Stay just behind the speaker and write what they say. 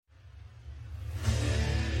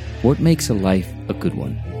What makes a life a good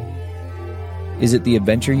one? Is it the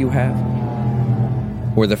adventure you have?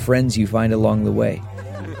 Or the friends you find along the way?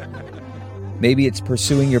 Maybe it's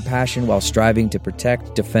pursuing your passion while striving to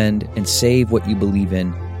protect, defend, and save what you believe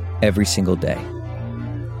in every single day.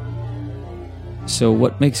 So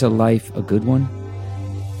what makes a life a good one?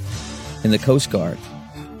 In the Coast Guard,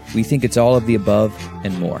 we think it's all of the above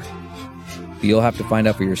and more. But you'll have to find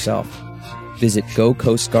out for yourself. Visit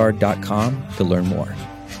gocoastguard.com to learn more.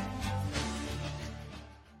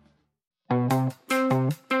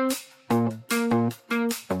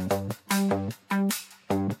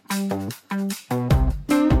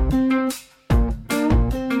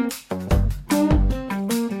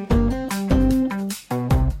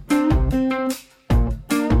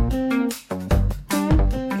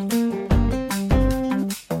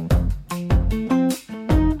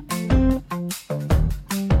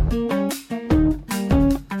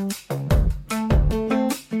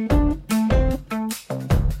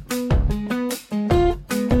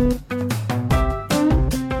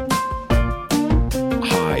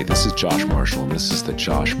 Josh Marshall, and this is the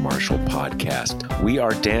Josh Marshall Podcast. We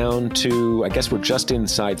are down to, I guess we're just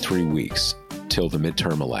inside 3 weeks till the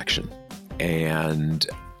midterm election. And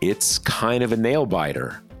it's kind of a nail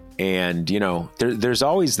biter. And, you know, there's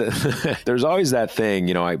always there's always that thing,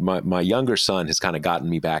 you know, my younger son has kind of gotten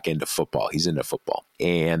me back into football. He's into football.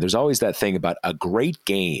 And there's always that thing about a great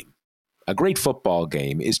game. A great football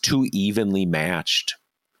game is too evenly matched.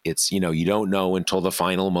 It's, you know, you don't know until the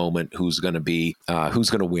final moment who's going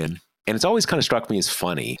to win. And it's always kind of struck me as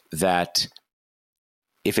funny that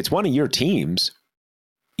if it's one of your teams,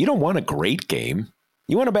 you don't want a great game.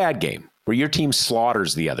 You want a bad game where your team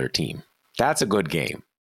slaughters the other team. That's a good game.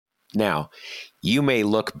 Now, you may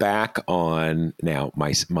look back on,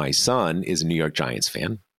 my son is a New York Giants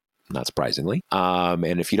fan, not surprisingly.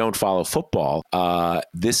 And if you don't follow football,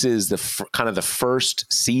 this is the kind of the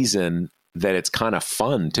first season that it's kind of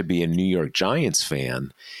fun to be a New York Giants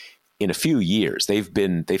fan in a few years.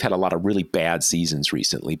 They've had a lot of really bad seasons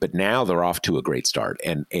recently, but now they're off to a great start.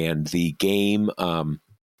 And the game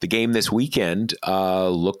this weekend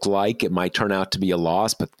looked like it might turn out to be a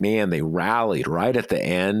loss, but man, they rallied right at the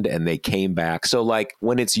end and they came back. So like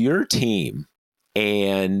when it's your team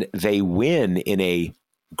and they win in a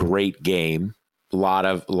great game, a lot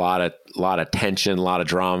of tension, a lot of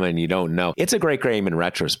drama, and you don't know. It's a great game in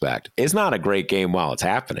retrospect. It's not a great game while it's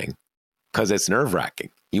happening because it's nerve-wracking.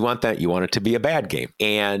 You want it to be a bad game.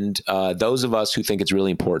 And those of us who think it's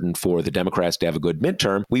really important for the Democrats to have a good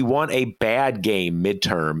midterm, we want a bad game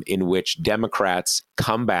midterm in which Democrats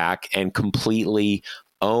come back and completely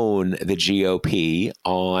own the GOP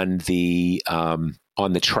on the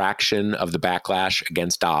traction of the backlash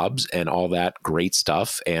against Dobbs and all that great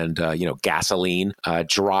stuff. And, gasoline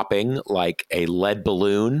dropping like a lead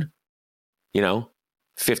balloon,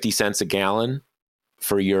 50 cents a gallon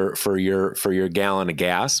for your gallon of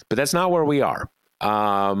gas. But that's not where we are.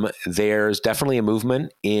 There's definitely a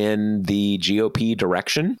movement in the GOP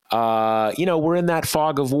direction. We're in that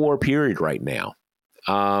fog of war period right now.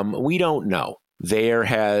 We don't know. There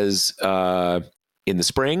has, in the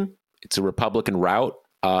spring, it's a Republican rout.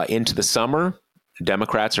 Into the summer,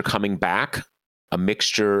 Democrats are coming back, a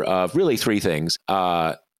mixture of really three things.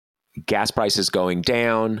 Gas prices going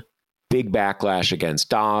down, big backlash against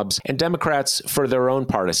Dobbs, and Democrats, for their own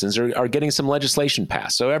partisans, are getting some legislation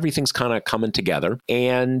passed. So everything's kind of coming together.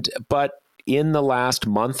 But in the last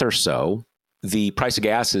month or so, the price of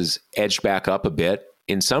gas has edged back up a bit.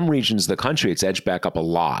 In some regions of the country, it's edged back up a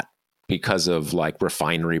lot because of like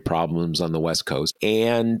refinery problems on the West Coast.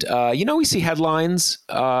 And, we see headlines,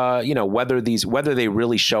 whether they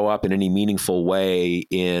really show up in any meaningful way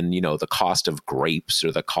in, the cost of grapes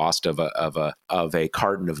or the cost of a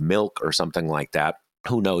carton of milk or something like that.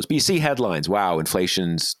 Who knows? But you see headlines, wow,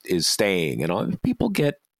 inflation is staying, and all people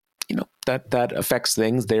get, that affects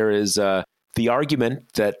things. There is the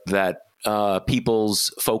argument that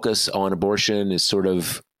people's focus on abortion is sort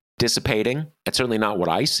of dissipating. That's certainly not what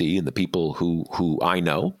I see in the people who I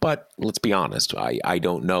know, but let's be honest, I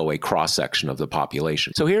don't know a cross-section of the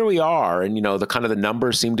population. So here we are, and the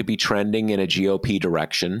numbers seem to be trending in a GOP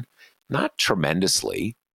direction, not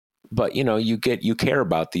tremendously, but you care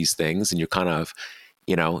about these things, and you're kind of,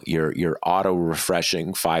 you're auto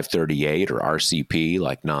refreshing 538 or RCP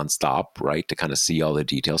like nonstop, right, to kind of see all the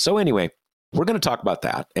details. So anyway, we're going to talk about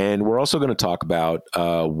that. And we're also going to talk about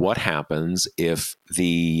what happens if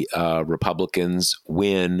the Republicans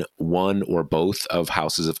win one or both of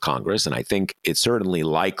houses of Congress. And I think it's certainly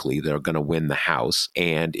likely they're going to win the House.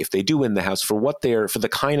 And if they do win the House, for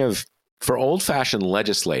old-fashioned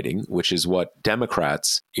legislating, which is what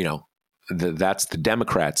Democrats, that's the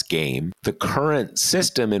Democrats' game. The current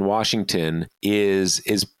system in Washington is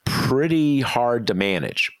pretty hard to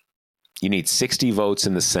manage. You need 60 votes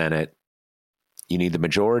in the Senate. You need the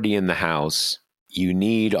majority in the House. You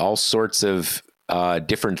need all sorts of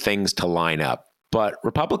different things to line up. But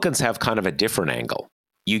Republicans have kind of a different angle.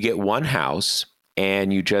 You get one House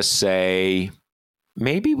and you just say,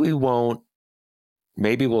 maybe we'll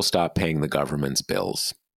stop paying the government's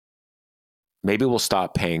bills. Maybe we'll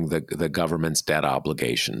stop paying the government's debt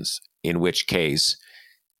obligations, in which case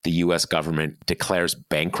the U.S. government declares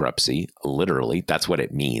bankruptcy. Literally, that's what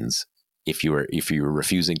it means if you were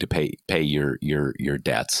refusing to pay your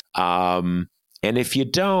debts. And if you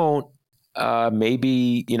don't,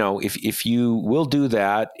 maybe, if you will do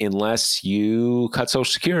that unless you cut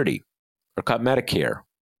Social Security or cut Medicare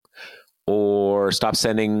or stop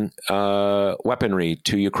sending weaponry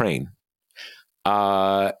to Ukraine.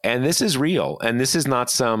 And this is real. And this is not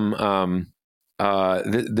some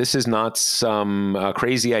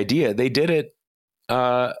crazy idea. They did it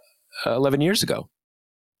 11 years ago.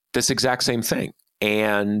 This exact same thing.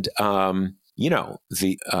 And,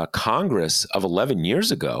 the Congress of 11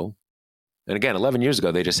 years ago, and again, 11 years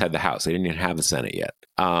ago, they just had the House. They didn't even have the Senate yet.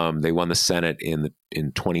 They won the Senate in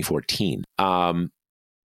 2014.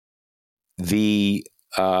 The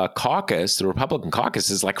caucus, the Republican caucus,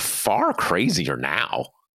 is like far crazier now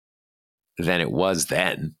than it was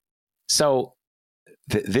then. So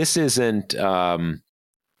this isn't the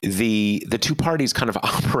two parties kind of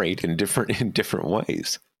operate in different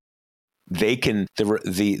ways. They can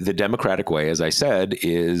the Democratic way, as I said,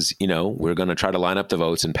 is we're going to try to line up the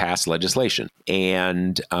votes and pass legislation,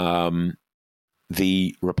 and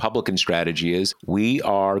the Republican strategy is we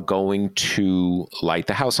are going to light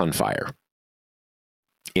the house on fire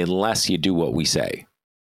unless you do what we say,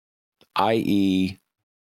 i.e.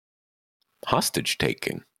 hostage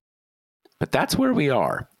taking. But that's where we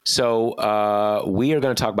are. So we are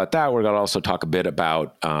going to talk about that. We're going to also talk a bit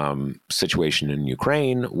about situation in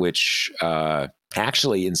Ukraine, which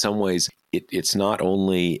actually, in some ways, it's not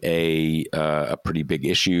only a pretty big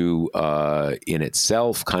issue in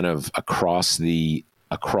itself, kind of across the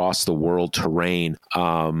world terrain,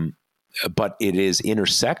 but it is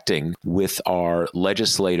intersecting with our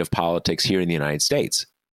legislative politics here in the United States.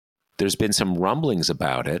 There's been some rumblings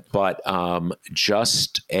about it, but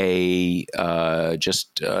just in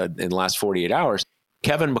the last 48 hours,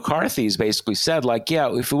 Kevin McCarthy's basically said,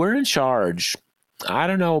 if we're in charge, I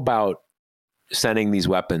don't know about sending these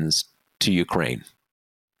weapons to Ukraine.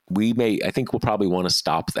 I think we'll probably want to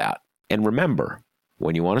stop that. And remember,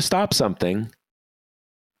 when you want to stop something,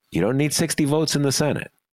 you don't need 60 votes in the Senate.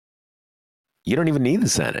 You don't even need the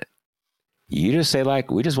Senate. You just say,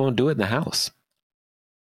 we just won't do it in the House.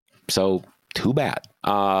 So too bad.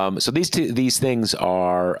 So these things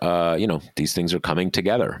are, these things are coming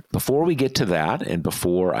together. Before we get to that, and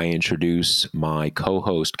before I introduce my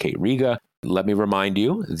co-host, Kate Riga, let me remind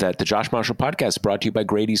you that the Josh Marshall Podcast is brought to you by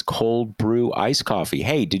Grady's Cold Brew Iced Coffee.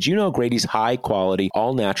 Hey, did you know Grady's high-quality,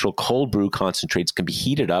 all-natural cold brew concentrates can be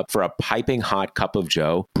heated up for a piping hot cup of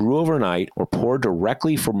joe, brew overnight, or pour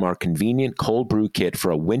directly from our convenient cold brew kit for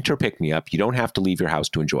a winter pick-me-up you don't have to leave your house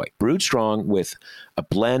to enjoy. Brewed strong with a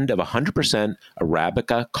blend of 100%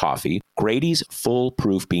 Arabica coffee, Grady's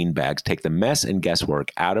foolproof bean bags take the mess and guesswork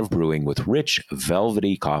out of brewing with rich,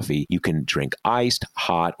 velvety coffee you can drink iced,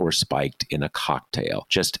 hot, or spiked in a cocktail.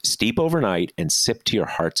 Just steep overnight and sip to your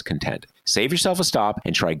heart's content. Save yourself a stop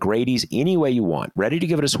and try Grady's any way you want. Ready to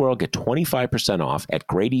give it a swirl? Get 25% off at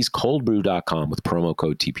Grady'sColdBrew.com with promo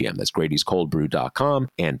code TPM. That's Grady'sColdBrew.com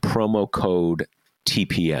and promo code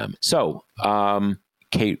TPM. So,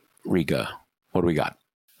 Kate Riga, what do we got?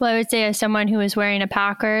 Well, I would say as someone who was wearing a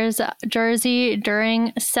Packers jersey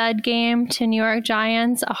during said game to New York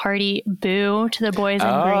Giants, a hearty boo to the boys in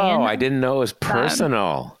green. Oh, I didn't know it was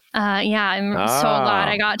personal. I'm so glad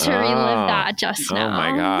I got to relive that just now. Oh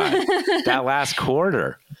my God. That last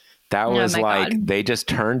quarter, that was they just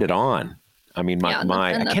turned it on. I mean, I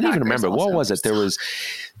can't even remember. What was it? There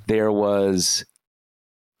were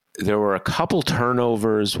a couple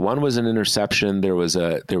turnovers. One was an interception. There was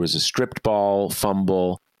a stripped ball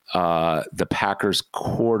fumble. The Packers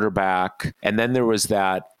quarterback. And then there was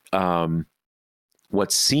that, the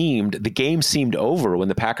game seemed over when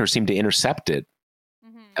the Packers seemed to intercept it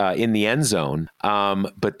in the end zone.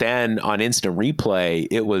 But then on instant replay,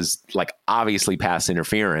 it was obviously pass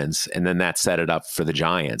interference. And then that set it up for the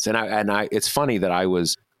Giants. And I it's funny that I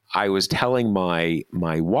was telling my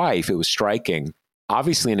wife, it was striking.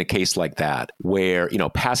 Obviously, in a case like that, where,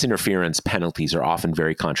 pass interference penalties are often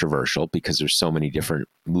very controversial because there's so many different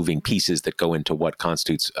moving pieces that go into what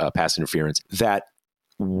constitutes pass interference, that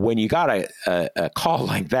when you got a call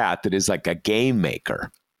like that is like a game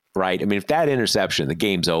maker, right? I mean, if that interception, the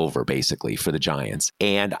game's over basically for the Giants.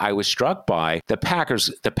 And I was struck by the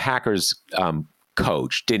Packers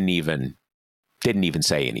coach didn't even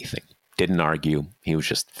say anything, didn't argue. He was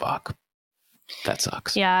just, fuck. That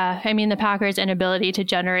sucks. Yeah. I mean, the Packers' inability to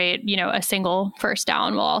generate, a single first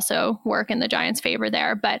down will also work in the Giants' favor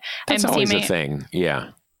there. But that's always a thing.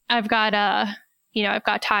 Yeah. I've got I've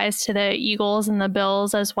got ties to the Eagles and the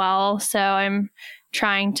Bills as well. So I'm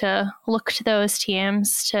trying to look to those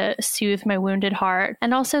teams to soothe my wounded heart.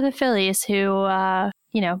 And also the Phillies, who,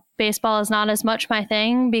 baseball is not as much my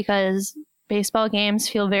thing because baseball games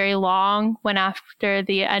feel very long when after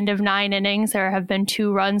the end of 9 innings, there have been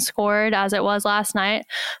 2 runs scored as it was last night.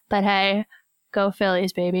 But hey, go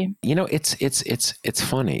Phillies, baby. It's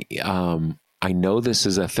funny. I know this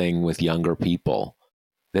is a thing with younger people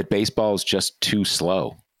that baseball is just too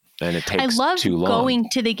slow and it takes too long. I love going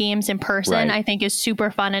to the games in person. Right. I think is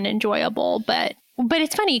super fun and enjoyable. But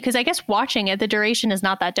it's funny because I guess watching it, the duration is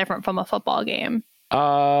not that different from a football game.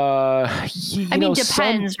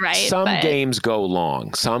 Depends, right? Some games go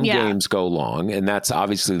long. Games go long, and that's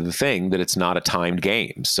obviously the thing, that it's not a timed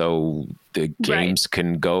game. So the games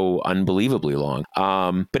can go unbelievably long.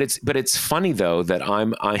 But it's funny though that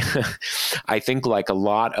I think like a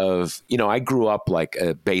lot of, I grew up like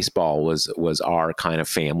baseball was our kind of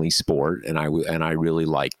family sport, and I really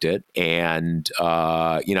liked it. And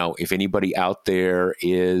if anybody out there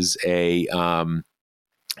is a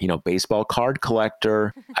baseball card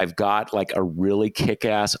collector, I've got like a really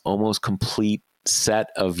kick-ass, almost complete set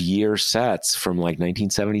of year sets from like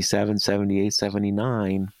 1977, 78,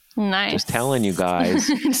 79. Nice. Just telling you guys.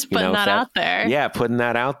 Just putting that out there. Yeah, putting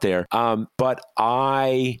that out there. But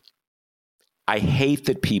I hate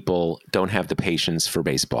that people don't have the patience for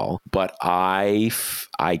baseball, but I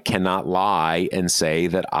cannot lie and say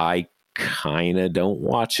that I kind of don't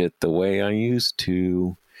watch it the way I used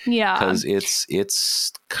to. Yeah, because it's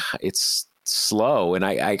slow, and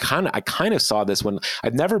I kind of saw this when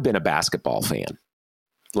I've never been a basketball fan.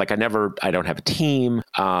 Like I don't have a team,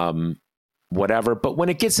 whatever. But when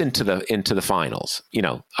it gets into the finals,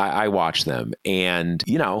 I watch them, and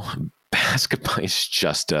basketball is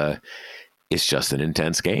just an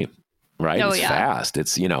intense game. Right. Oh, it's fast.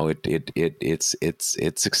 It's,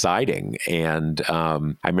 it's exciting. And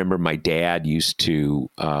I remember my dad used to,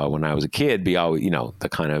 when I was a kid, be always, the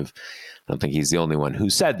kind of, I don't think he's the only one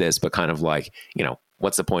who said this, but kind of like,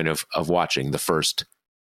 what's the point of watching the first,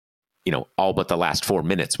 all but the last 4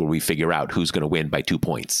 minutes where we figure out who's going to win by 2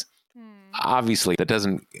 points. Obviously, that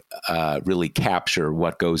doesn't really capture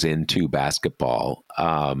what goes into basketball.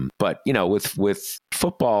 But with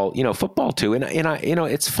football, football too. And I,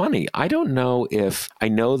 it's funny. I don't know if I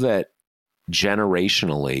know that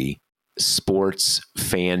generationally, sports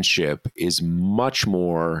fanship is much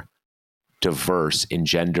more diverse in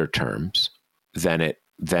gender terms than it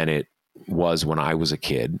was when I was a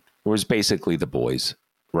kid. It was basically the boys.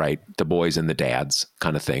 Right. The boys and the dads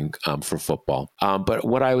kind of thing for football. But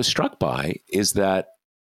what I was struck by is that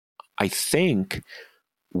I think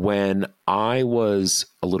when I was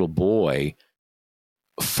a little boy,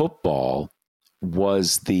 football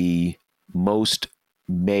was the most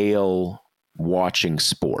male watching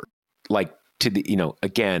sport. Like to the,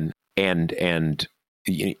 again, and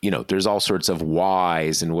there's all sorts of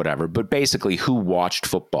whys and whatever, but basically who watched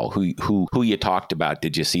football, who you talked about,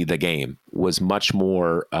 did you see the game, was much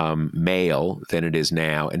more male than it is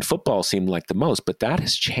now. And football seemed like the most, but that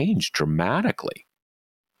has changed dramatically.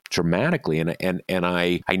 And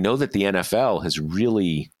I know that the NFL has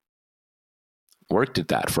really worked at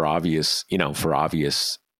that for obvious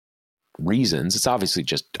reasons. It's obviously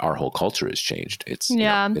just our whole culture has changed. It's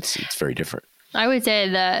very different. I would say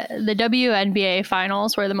the WNBA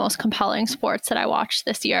finals were the most compelling sports that I watched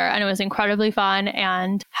this year, and it was incredibly fun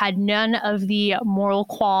and had none of the moral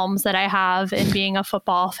qualms that I have in being a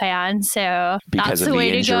football fan. So because that's the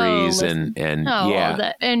way to go.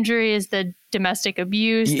 The injuries, the domestic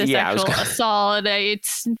abuse, the sexual assault.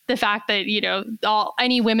 It's the fact that,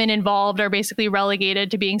 any women involved are basically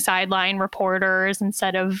relegated to being sideline reporters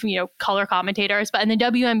instead of, color commentators. But in the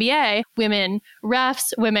WNBA, women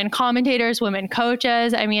refs, women commentators, women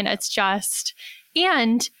coaches. I mean, it's just,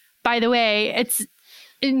 and by the way, it's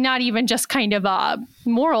not even just kind of a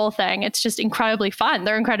moral thing. It's just incredibly fun.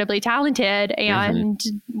 They're incredibly talented, and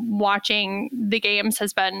watching the games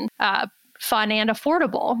has been fun and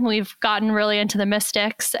affordable. We've gotten really into the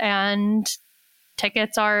Mystics, and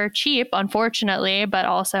tickets are cheap, unfortunately, but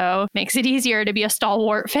also makes it easier to be a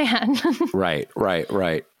stalwart fan. Right.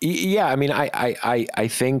 Yeah. I mean, I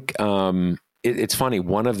think, It's funny.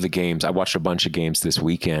 One of the games, I watched a bunch of games this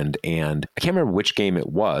weekend, and I can't remember which game it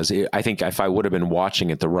was. I think if I would have been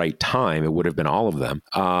watching at the right time, it would have been all of them.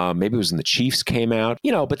 Maybe it was when the Chiefs came out,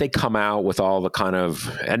 but they come out with all the kind of,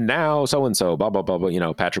 and now so-and-so, blah, blah, blah,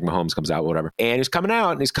 blah, Patrick Mahomes comes out, whatever. And he's coming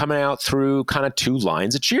out through kind of two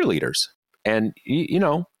lines of cheerleaders. And,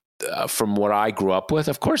 from what I grew up with,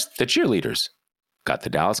 of course, the cheerleaders. Got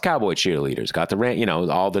the Dallas Cowboy cheerleaders, got the,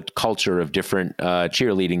 all the culture of different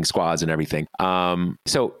cheerleading squads and everything.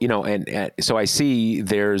 So I see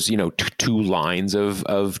there's, two lines of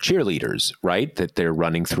cheerleaders, right, that they're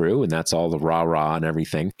running through, and that's all the rah-rah and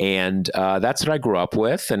everything. And that's what I grew up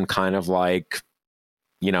with, and kind of like,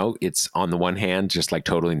 it's on the one hand, just like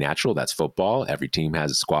totally natural. That's football. Every team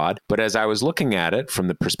has a squad. But as I was looking at it from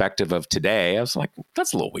the perspective of today, I was like,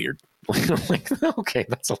 that's a little weird. Like, okay,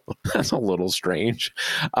 that's a little strange.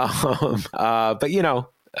 But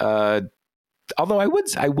although I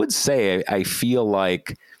would say I feel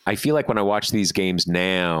like when I watch these games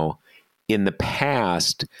now, in the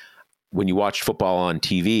past, when you watched football on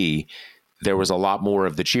TV, there was a lot more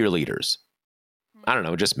of the cheerleaders. I don't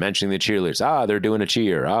know, just mentioning the cheerleaders. They're doing a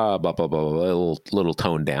cheer. Blah, blah, blah, blah, little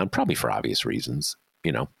toned down, probably for obvious reasons,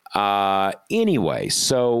 Anyway,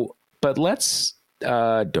 so, but let's,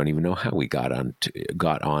 don't even know how we got on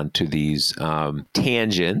to these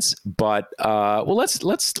tangents, but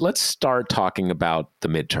let's start talking about the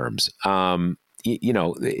midterms.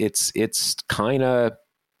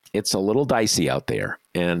 It's a little dicey out there,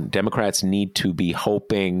 and Democrats need to be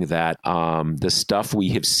hoping that the stuff we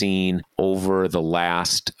have seen over the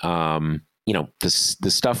last, the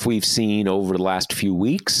stuff we've seen over the last few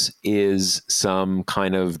weeks is some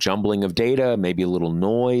kind of jumbling of data, maybe a little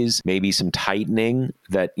noise, maybe some tightening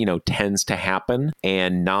that, tends to happen,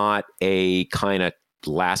 and not a kind of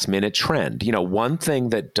last minute trend. One thing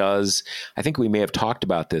that does, I think we may have talked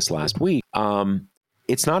about this last week,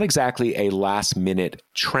 it's not exactly a last minute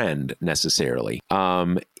trend necessarily.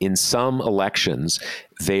 In some elections,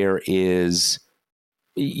 there is,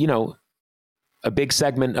 a big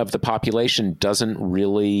segment of the population doesn't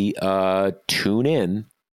really tune in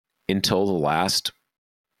until the last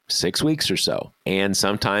 6 weeks or so. And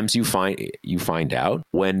sometimes you find out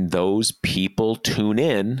when those people tune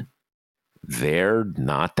in, they're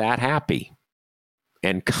not that happy.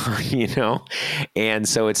 And, and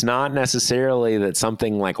so it's not necessarily that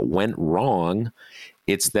something like went wrong.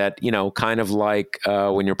 It's that, kind of like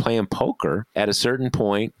when you're playing poker, at a certain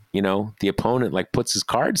point, the opponent like puts his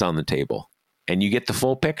cards on the table and you get the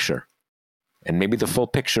full picture. And maybe the full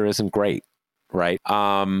picture isn't great, right?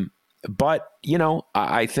 But,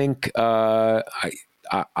 I think I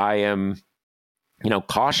am,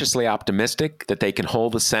 cautiously optimistic that they can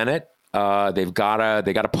hold the Senate. They got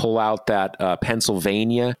to pull out that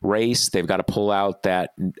Pennsylvania race. They've got to pull out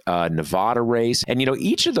that Nevada race. And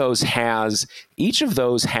each of those has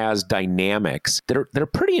dynamics that are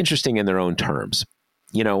pretty interesting in their own terms.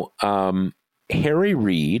 Harry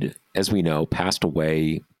Reid, as we know, passed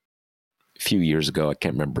away a few years ago. I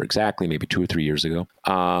can't remember exactly, maybe 2 or 3 years ago.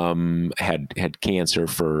 Had cancer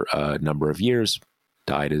for a number of years.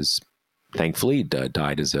 Thankfully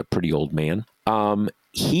died as a pretty old man.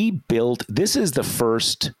 This is the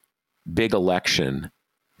first big election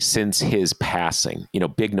since his passing,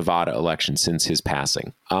 big Nevada election since his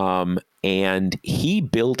passing. And he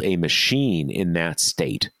built a machine in that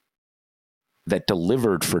state that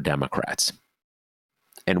delivered for Democrats.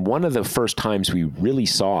 And one of the first times we really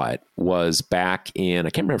saw it was back in,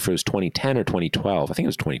 I can't remember if it was 2010 or 2012. I think it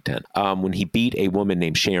was 2010, when he beat a woman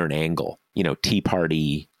named Sharon Angle, Tea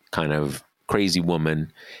Party kind of crazy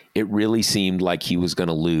woman. It really seemed like he was going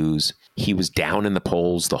to lose. He was down in the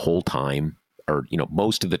polls the whole time, or,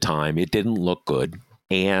 most of the time. It didn't look good.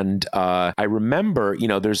 And I remember,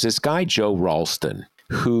 there's this guy, Joe Ralston,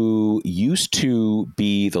 who used to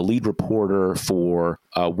be the lead reporter for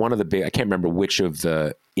one of the big, I can't remember which of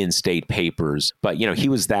the in-state papers, but, he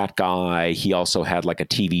was that guy. He also had like a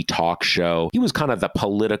TV talk show. He was kind of the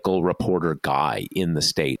political reporter guy in the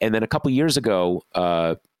state. And then a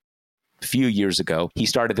few years ago, he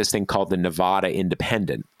started this thing called the Nevada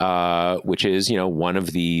Independent, which is, one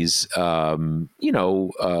of these,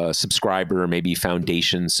 subscriber, maybe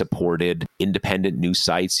foundation supported independent news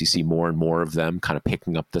sites. You see more and more of them kind of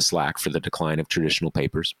picking up the slack for the decline of traditional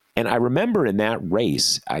papers. And I remember in that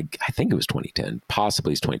race, I think it was 2010,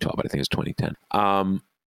 possibly it's 2012, but I think it was 2010,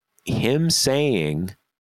 him saying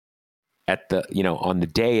at the, on the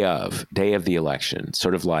day of the election,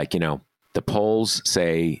 sort of like, the polls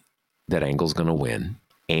say that Angle's going to win,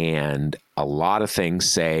 and a lot of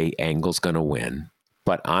things say Angle's going to win,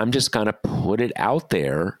 but I'm just going to put it out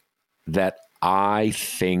there that I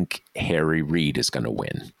think Harry Reid is going to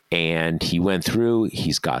win. And he went through,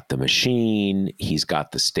 he's got the machine, he's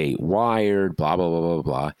got the state wired, blah, blah, blah, blah,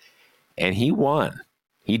 blah. And he won.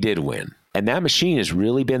 He did win. And that machine has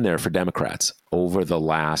really been there for Democrats over the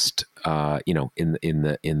last, in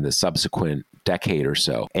the subsequent decade or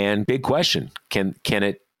so. And big question, can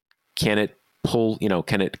it pull,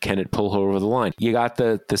 can it pull her over the line? You got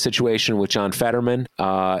the situation with John Fetterman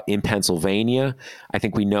in Pennsylvania. I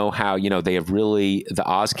think we know how, they have really, the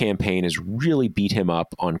Oz campaign has really beat him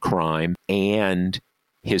up on crime and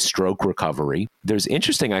his stroke recovery. There's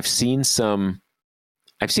interesting, I've seen some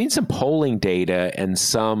polling data and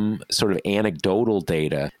some sort of anecdotal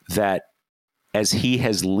data that as he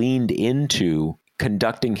has leaned into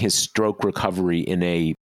conducting his stroke recovery in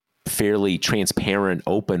a fairly transparent,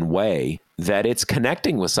 open way, that it's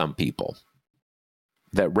connecting with some people.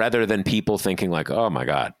 That rather than people thinking like, oh my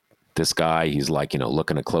God, this guy, he's like,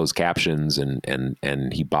 looking at closed captions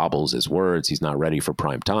and he bobbles his words, he's not ready for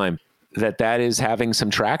prime time, that is having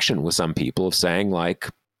some traction with some people of saying like,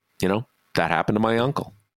 that happened to my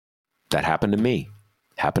uncle. That happened to me.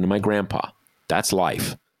 Happened to my grandpa. That's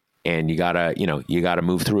life. And you gotta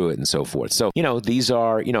move through it and so forth. So, these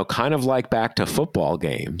are, kind of like back to football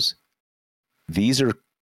games. These are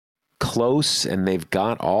close and they've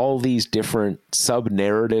got all these different sub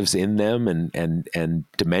narratives in them and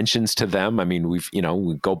dimensions to them. I mean, we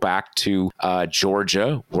go back to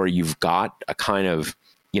Georgia, where you've got a kind of,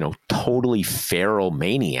 totally feral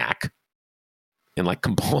maniac and like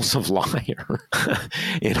compulsive liar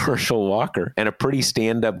in Herschel Walker, and a pretty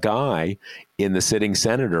stand-up guy in the sitting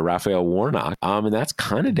senator, Raphael Warnock. And that's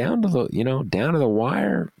kind of down to the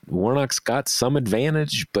wire. Warnock's got some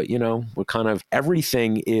advantage, but we're kind of,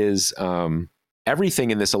 everything in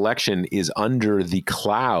this election is under the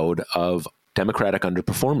cloud of Democratic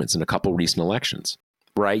underperformance in a couple recent elections,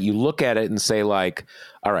 right? You look at it and say like,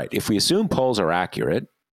 all right, if we assume polls are accurate,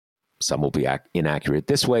 some will be inaccurate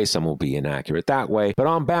this way, some will be inaccurate that way, but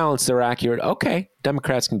on balance, they're accurate. Okay,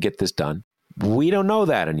 Democrats can get this done. We don't know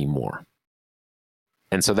that anymore.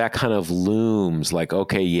 And so that kind of looms like,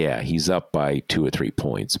 okay, yeah, he's up by 2 or 3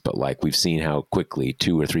 points, but like we've seen how quickly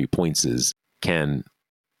 2 or 3 points can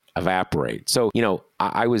evaporate. So,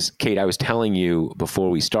 I was telling you before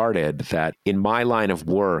we started that in my line of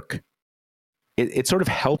work, it sort of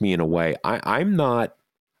helped me in a way.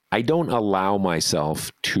 I don't allow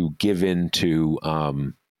myself to give in to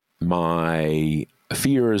my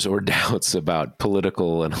fears or doubts about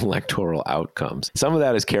political and electoral outcomes. Some of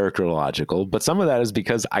that is characterological, but some of that is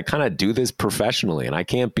because I kind of do this professionally, and I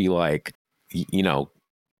can't be like,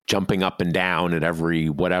 jumping up and down at every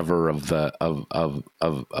whatever of the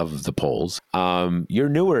polls. You're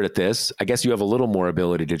newer at this. I guess you have a little more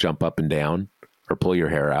ability to jump up and down or pull your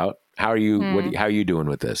hair out. How are you? How are you doing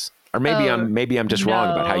with this? Or maybe I'm just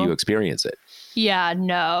wrong about how you experience it. Yeah,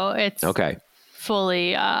 no, it's okay.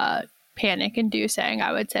 Fully panic inducing,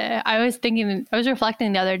 I would say. I was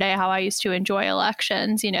reflecting the other day how I used to enjoy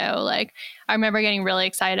elections, like I remember getting really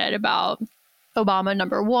excited about Obama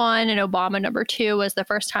number 1 and Obama number 2 was the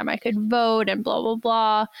first time I could vote and blah, blah,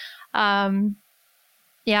 blah.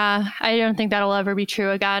 Yeah, I don't think that'll ever be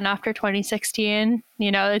true again after 2016.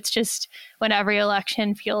 It's just when every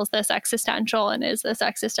election feels this existential and is this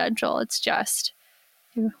existential, it's just,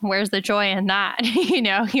 where's the joy in that?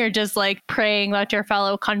 You're just like praying that your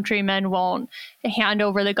fellow countrymen won't hand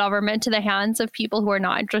over the government to the hands of people who are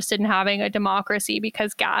not interested in having a democracy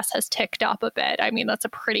because gas has ticked up a bit. I mean, that's a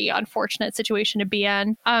pretty unfortunate situation to be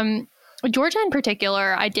in. Georgia in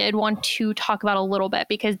particular, I did want to talk about a little bit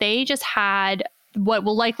because they just had what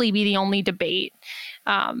will likely be the only debate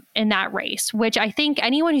in that race, which I think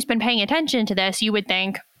anyone who's been paying attention to this, you would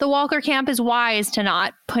think the Walker camp is wise to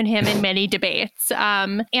not put him in many debates.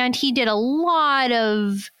 And he did a lot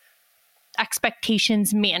of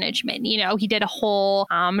expectations management. He did a whole,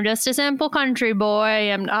 I'm just a simple country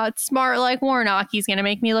boy. I'm not smart like Warnock. He's going to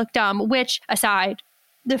make me look dumb, which aside,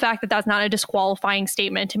 the fact that that's not a disqualifying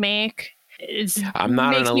statement to make. I'm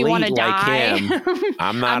not an elite like him.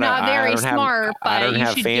 I'm not very smart, but I don't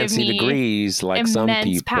have fancy degrees like some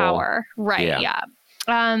people. Power, right? Yeah.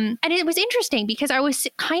 And it was interesting because I was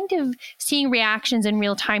kind of seeing reactions in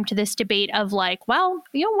real time to this debate of like, well,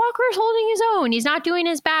 Walker's holding his own. He's not doing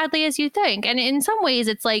as badly as you think. And in some ways,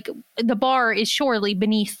 it's like the bar is surely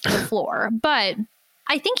beneath the floor, but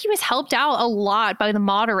I think he was helped out a lot by the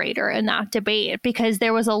moderator in that debate because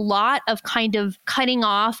there was a lot of kind of cutting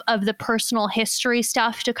off of the personal history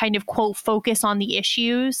stuff to kind of, quote, focus on the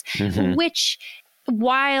issues, which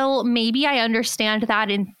while maybe I understand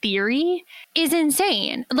that in theory, is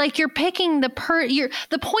insane. Like, you're picking the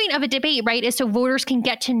point of a debate, right, is so voters can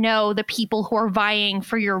get to know the people who are vying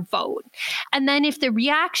for your vote. And then if the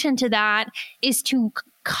reaction to that is to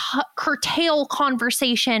curtail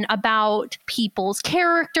conversation about people's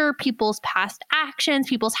character, people's past actions,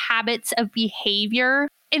 people's habits of behavior,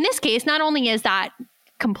 in this case, not only is that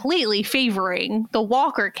completely favoring the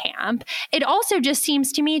Walker camp, it also just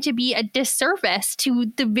seems to me to be a disservice to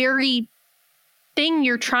the very thing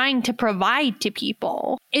you're trying to provide to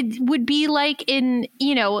people. It would be like in,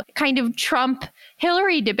 kind of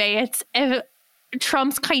Trump-Hillary debates, if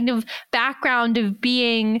Trump's kind of background of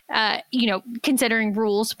being, considering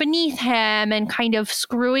rules beneath him and kind of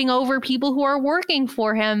screwing over people who are working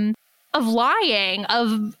for him, of lying,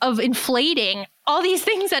 of inflating, all these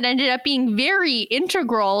things that ended up being very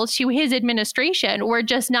integral to his administration were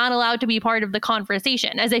just not allowed to be part of the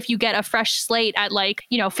conversation, as if you get a fresh slate at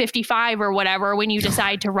 55 or whatever when you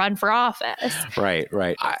decide to run for office. Right.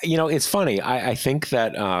 It's funny. I think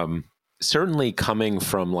that certainly coming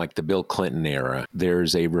from the Bill Clinton era,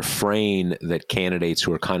 there's a refrain that candidates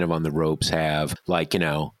who are kind of on the ropes have,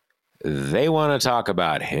 they want to talk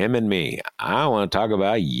about him and me. I want to talk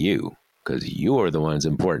about you, because you are the ones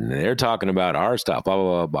important. And they're talking about our stuff, blah, blah,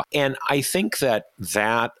 blah, blah. And I think that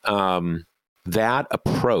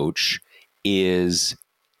approach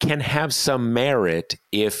can have some merit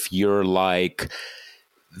if you're like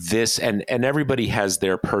this, and everybody has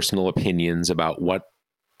their personal opinions about what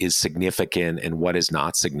is significant and what is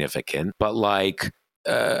not significant. But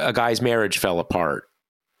a guy's marriage fell apart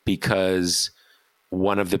because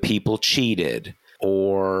one of the people cheated,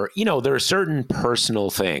 or, there are certain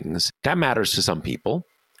personal things that matters to some people,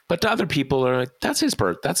 but to other people are that's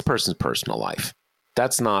the person's personal life.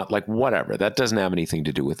 That's not whatever. That doesn't have anything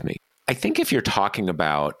to do with me. I think if you're talking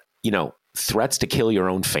about, threats to kill your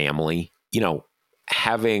own family,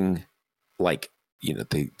 having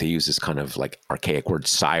they use this kind of archaic word,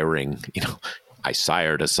 siring, I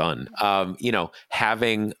sired a son,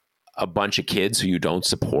 having a bunch of kids who you don't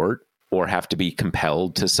support or have to be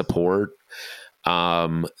compelled to support,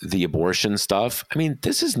 the abortion stuff. I mean,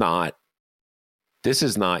 this is not,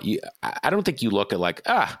 I don't think you look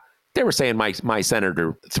at they were saying my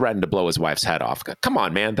senator threatened to blow his wife's head off. Come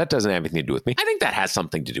on, man. That doesn't have anything to do with me. I think that has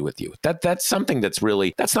something to do with you. That's something that's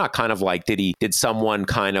not kind of did someone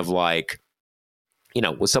kind of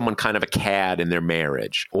was someone kind of a cad in their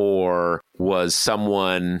marriage, or was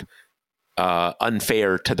someone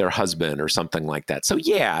unfair to their husband or something like that. So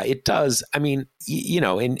yeah, it does. I mean,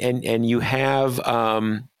 and you have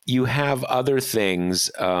other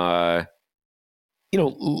things, lying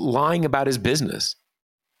about his business,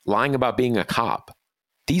 lying about being a cop.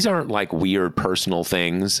 These aren't weird personal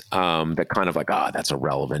things that kind of that's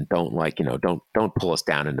irrelevant. Don't don't pull us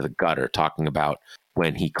down into the gutter talking about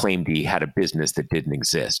when he claimed he had a business that didn't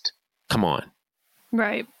exist. Come on.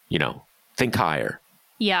 Right. Think higher.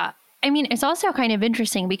 Yeah. I mean, it's also kind of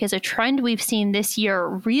interesting because a trend we've seen this year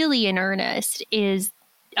really in earnest is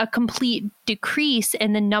a complete decrease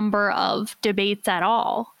in the number of debates at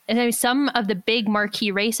all. And some of the big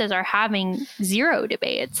marquee races are having zero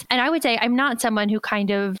debates. And I would say I'm not someone who kind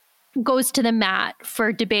of goes to the mat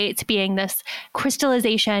for debates being this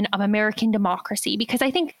crystallization of American democracy, because I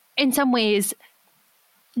think in some ways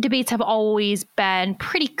debates have always been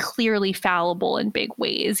pretty clearly fallible in big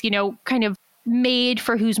ways, kind of made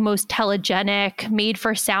for who's most telegenic, made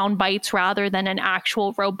for sound bites rather than an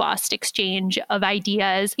actual robust exchange of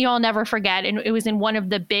ideas. I'll never forget, and it was in one of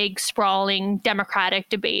the big sprawling Democratic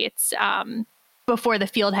debates before the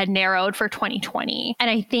field had narrowed for 2020. And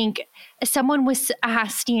I think someone was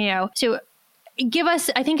asked, to give us,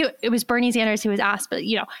 I think it was Bernie Sanders who was asked, but,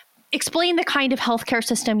 explain the kind of healthcare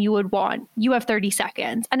system you would want. You have 30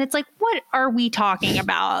 seconds. And it's what are we talking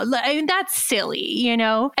about? I mean, that's silly,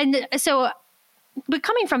 And so, but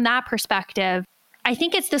coming from that perspective, I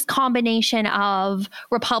think it's this combination of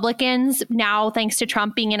Republicans now, thanks to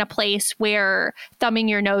Trump, being in a place where thumbing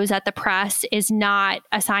your nose at the press is not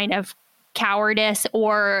a sign of cowardice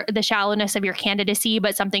or the shallowness of your candidacy,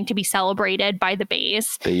 but something to be celebrated by the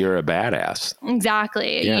base. That you're a badass.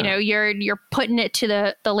 Exactly. Yeah. You're putting it to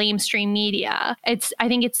the lamestream media. I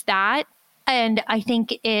think it's that. And I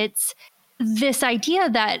think it's this idea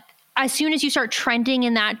that as soon as you start trending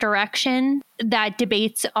in that direction, that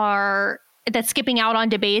skipping out on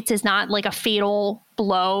debates is not a fatal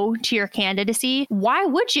blow to your candidacy. Why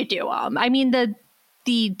would you do them? I mean, the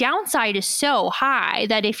the downside is so high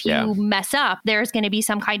that if you mess up, there's going to be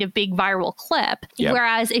some kind of big viral clip. Yep.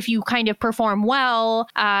 Whereas if you kind of perform well,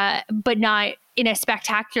 but not in a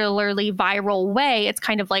spectacularly viral way, it's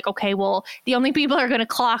kind of like, okay, well, the only people who are going to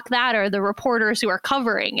clock that are the reporters who are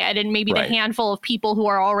covering it, and maybe the handful of people who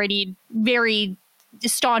are already very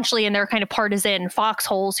staunchly in their kind of partisan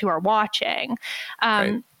foxholes who are watching.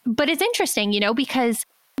 But it's interesting, because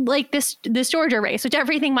like this Georgia race, which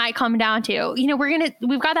everything might come down to,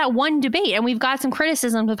 we've got that one debate and we've got some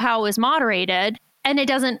criticisms of how it was moderated, and it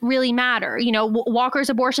doesn't really matter. Walker's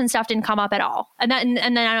abortion stuff didn't come up at all. And then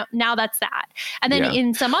now that's that. And then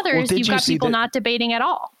in some others, you've got people not debating at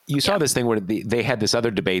all. You saw this thing where they had this other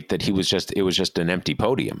debate that it was just an empty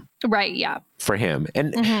podium. Right. Yeah. For him.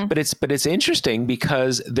 And, but it's interesting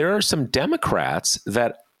because there are some Democrats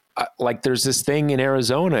that, like there's this thing in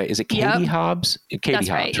Arizona. Is it Katie Hobbs? Katie Hobbs,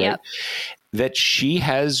 right? Yep. That she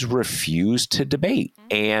has refused to debate,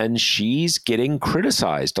 and she's getting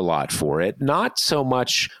criticized a lot for it. Not so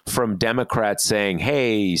much from Democrats saying,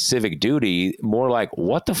 hey, civic duty, more like,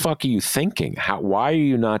 what the fuck are you thinking? Why are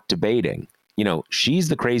you not debating? She's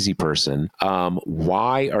the crazy person.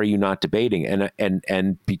 Why are you not debating?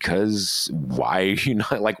 And because why are you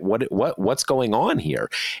not, like, what's going on here?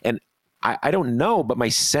 And I don't know, but my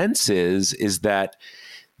sense is that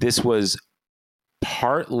this was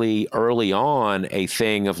partly early on a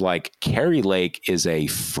thing of like, Kari Lake is a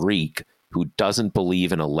freak who doesn't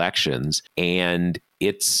believe in elections, and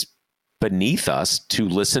it's beneath us to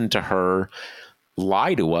listen to her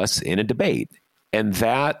lie to us in a debate. And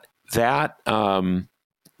that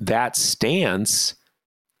stance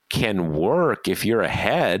can work if you're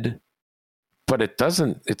ahead, but it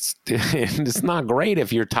doesn't, it's not great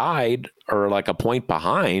if you're tied or like a point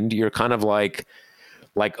behind. You're kind of like,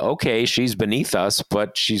 okay, she's beneath us,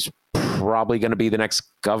 but she's probably going to be the next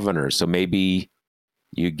governor. So maybe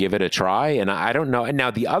you give it a try. And I don't know. And now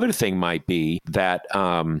the other thing might be that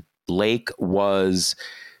Lake was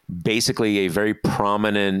basically a very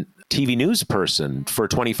prominent TV news person for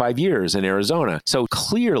 25 years in Arizona. So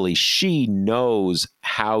clearly she knows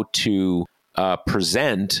how to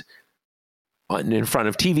present in front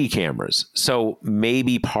of TV cameras. So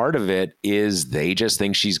maybe part of it is they just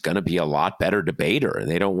think she's going to be a lot better debater, and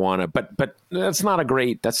they don't want to, but that's not a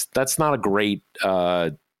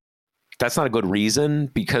good reason,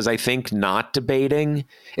 because I think not debating,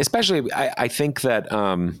 especially I think that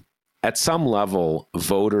at some level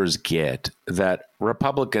voters get that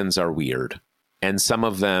Republicans are weird. And some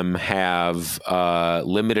of them have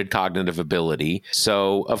limited cognitive ability.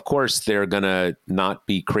 So, of course, they're going to not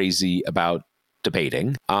be crazy about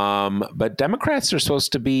debating. But Democrats are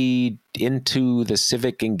supposed to be into the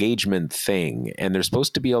civic engagement thing, and they're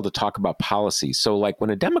supposed to be able to talk about policy. So, like, when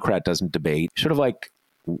a Democrat doesn't debate, sort of like,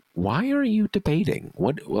 why are you debating?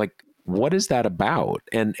 What is that about?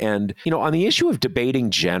 And on the issue of debating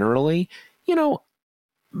generally,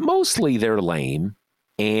 mostly they're lame.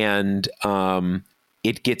 And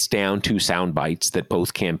it gets down to sound bites that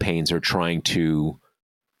both campaigns are trying to,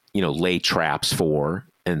 lay traps for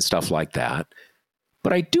and stuff like that.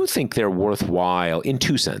 But I do think they're worthwhile in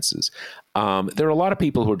two senses. There are a lot of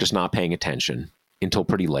people who are just not paying attention until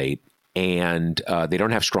pretty late, and they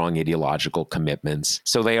don't have strong ideological commitments.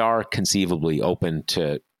 So they are conceivably open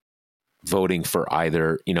to voting for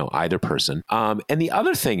either person. And the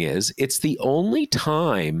other thing is, it's the only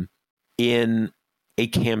time in a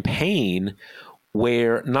campaign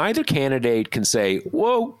where neither candidate can say,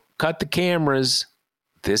 whoa, cut the cameras,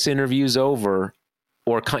 this interview's over,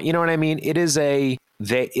 or, you know what I mean? It's a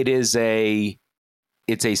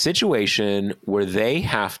situation where they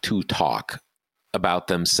have to talk about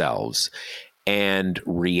themselves and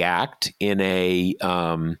react in a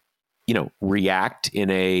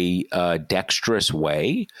dexterous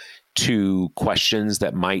way to questions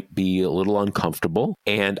that might be a little uncomfortable.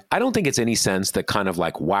 And I don't think it's any sense that kind of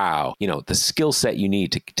like, wow, the skill set you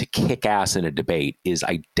need to kick ass in a debate is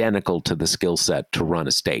identical to the skill set to run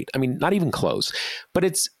a state. I mean, not even close, but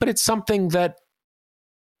it's something that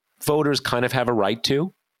voters kind of have a right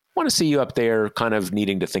to. I want to see you up there kind of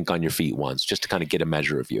needing to think on your feet once, just to kind of get a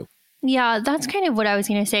measure of you. Yeah, that's kind of what I was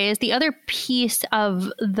going to say, is the other piece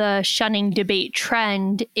of the shunning debate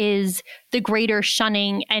trend is the greater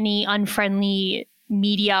shunning any unfriendly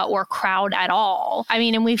media or crowd at all. I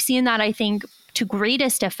mean, and we've seen that, I think, to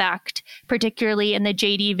greatest effect, particularly in the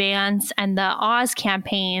J.D. Vance and the Oz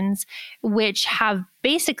campaigns, which have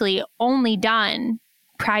basically only done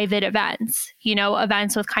private events,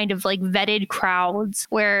 events with kind of like vetted crowds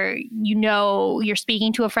where, you're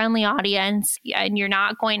speaking to a friendly audience and you're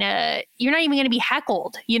not even going to be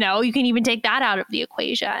heckled. You can even take that out of the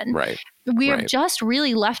equation. Right. We have just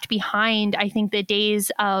really left behind, I think, the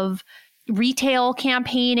days of retail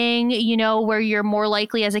campaigning, where you're more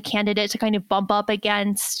likely as a candidate to kind of bump up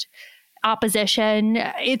against opposition.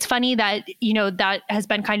 It's funny that, that has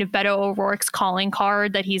been kind of Beto O'Rourke's calling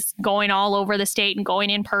card, that he's going all over the state and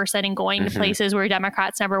going in person and going to places where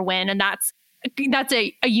Democrats never win. And that's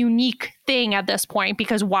a unique thing at this point,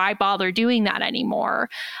 because why bother doing that anymore?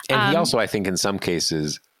 And he also, I think in some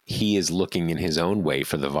cases, he is looking in his own way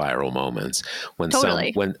for the viral moments when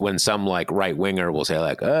some like right winger will say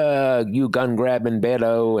like, you gun grabbing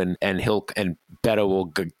Beto, and Beto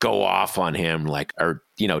will go off on him, like, or,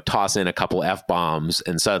 toss in a couple F-bombs,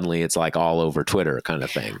 and suddenly it's like all over Twitter kind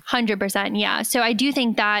of thing. 100%. Yeah. So I do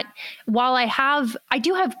think that while I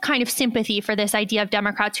do have kind of sympathy for this idea of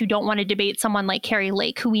Democrats who don't want to debate someone like Kari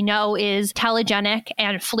Lake, who we know is telegenic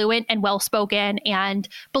and fluent and well-spoken and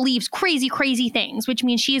believes crazy, crazy things, which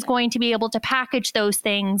means she's going to be able to package those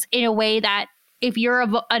things in a way that if you're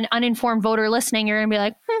an uninformed voter listening, you're going to be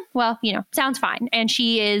like, well, sounds fine. And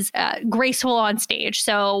she is graceful on stage.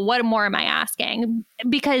 So what more am I asking?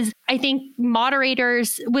 Because I think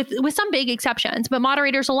moderators, with some big exceptions, but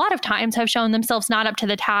moderators a lot of times have shown themselves not up to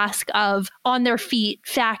the task of on their feet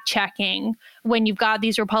fact checking when you've got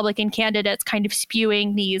these Republican candidates kind of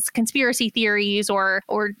spewing these conspiracy theories or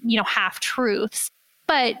half truths.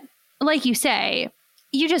 But like you say,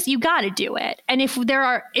 you got to do it. And if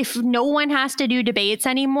no one has to do debates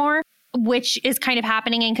anymore, which is kind of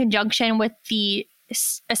happening in conjunction with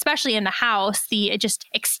especially in the House, the just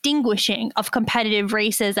extinguishing of competitive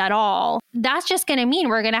races at all, that's just going to mean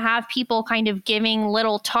we're going to have people kind of giving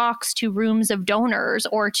little talks to rooms of donors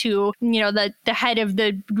or to, the head of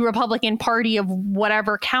the Republican Party of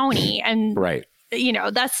whatever county. And right.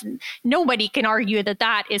 That's nobody can argue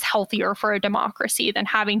that is healthier for a democracy than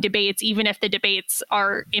having debates, even if the debates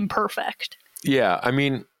are imperfect. Yeah. I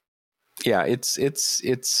mean, yeah,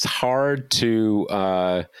 it's hard to,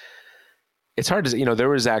 there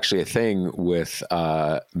was actually a thing with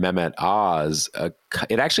Mehmet Oz.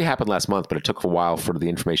 It actually happened last month, but it took a while for the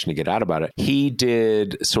information to get out about it. He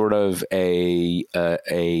did sort of an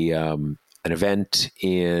event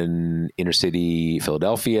in inner city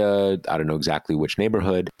Philadelphia. I don't know exactly which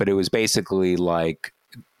neighborhood, but it was basically like,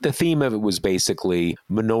 the theme of it was basically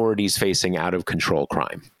minorities facing out of control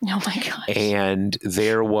crime. Oh my gosh. And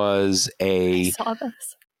there was I saw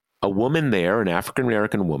this. A woman there, an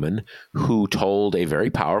African-American woman, who told a very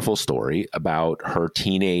powerful story about her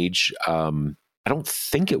teenage, I don't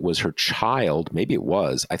think it was her child. Maybe it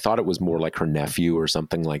was. I thought it was more like her nephew or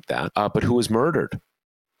something like that, but who was murdered,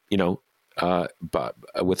 but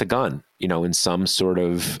with a gun, in some sort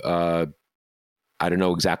of, I don't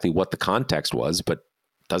know exactly what the context was, but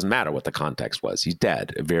it doesn't matter what the context was. He's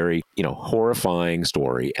dead. A very, horrifying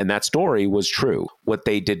story. And that story was true. What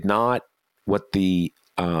the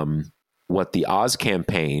Oz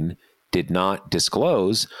campaign did not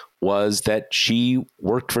disclose was that she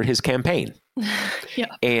worked for his campaign.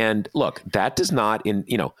 Yeah. And look, that does not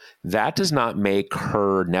make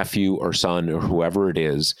her nephew or son or whoever it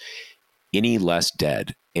is any less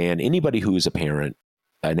dead. And anybody who's a parent,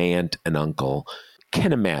 an aunt, an uncle,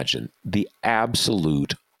 can imagine the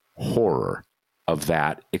absolute horror of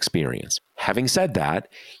that experience. Having said that,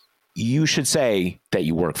 you should say that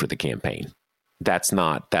you work for the campaign. That's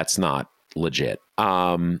not legit.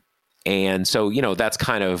 And so, that's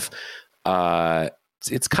kind of,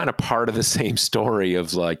 it's kind of part of the same story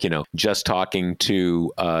of like, just talking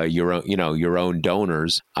to your own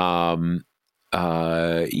donors. Some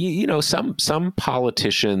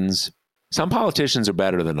politicians are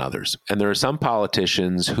better than others. And there are some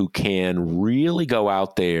politicians who can really go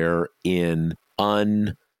out there in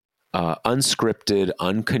unscripted,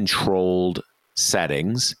 uncontrolled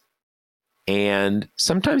settings. And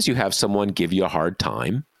sometimes you have someone give you a hard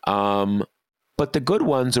time. But the good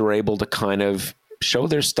ones are able to kind of show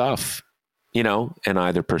their stuff, and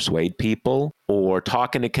either persuade people or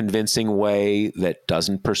talk in a convincing way that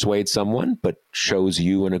doesn't persuade someone, but shows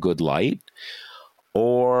you in a good light,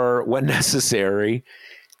 or when necessary,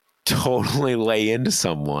 totally lay into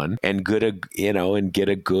someone and get a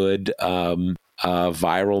good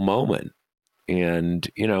viral moment. And,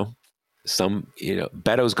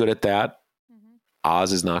 Beto's good at that. Mm-hmm.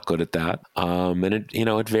 Oz is not good at that. And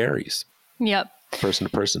it varies. Yep. Person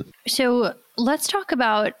to person. So let's talk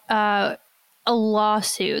about a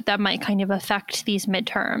lawsuit that might kind of affect these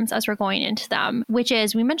midterms as we're going into them, which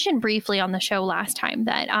is, we mentioned briefly on the show last time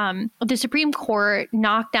that the Supreme Court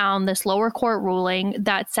knocked down this lower court ruling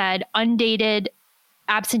that said undated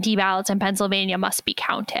absentee ballots in Pennsylvania must be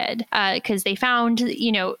counted because they found,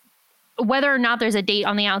 whether or not there's a date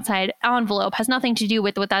on the outside envelope has nothing to do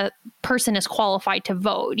with what that person is qualified to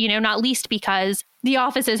vote, not least because the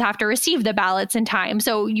offices have to receive the ballots in time.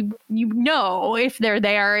 So you know if they're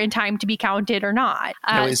there in time to be counted or not.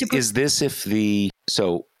 Is this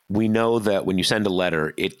so we know that when you send a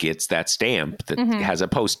letter, it gets that stamp that has a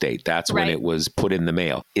post date. That's when it was put in the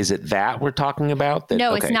mail. Is it that we're talking about?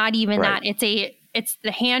 No, it's not even that. It's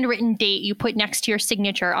the handwritten date you put next to your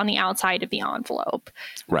signature on the outside of the envelope.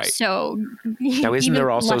 Right. So now, isn't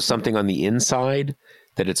there also something on the inside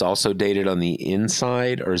that it's also dated on the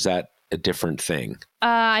inside, or is that a different thing?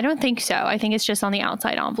 I don't think so. I think it's just on the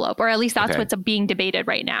outside envelope, or at least that's what's being debated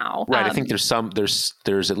right now. Right. I think there's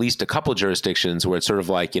at least a couple jurisdictions where it's sort of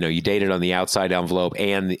like, you date it on the outside envelope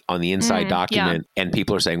and on the inside document. Yeah. And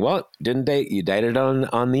people are saying, well, you dated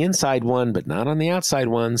on the inside one, but not on the outside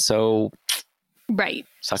one. So right.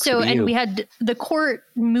 And we had the court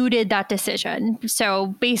mooted that decision. So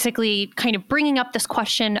basically kind of bringing up this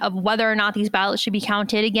question of whether or not these ballots should be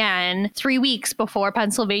counted again 3 weeks before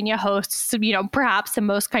Pennsylvania hosts, perhaps the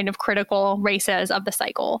most kind of critical races of the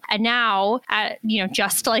cycle. And now,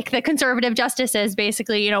 just like the conservative justices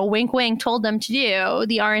basically, wink, wink told them to do,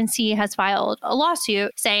 the RNC has filed a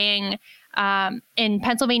lawsuit saying, in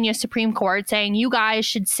Pennsylvania Supreme Court, saying you guys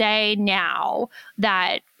should say now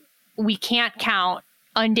that we can't count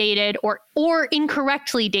undated or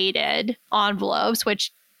incorrectly dated envelopes,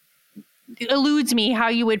 which eludes me how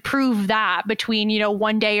you would prove that between,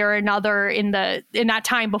 one day or another in that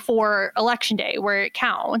time before election day where it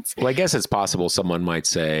counts. Well, I guess it's possible someone might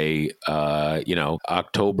say,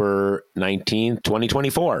 October 19th,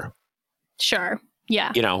 2024. Sure.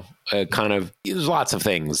 Yeah. There's lots of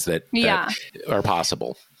things that are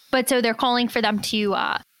possible. But so they're calling for them to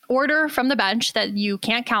order from the bench that you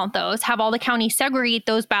can't count those, have all the counties segregate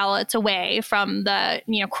those ballots away from the,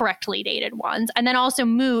 correctly dated ones, and then also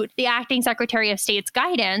moot the acting Secretary of State's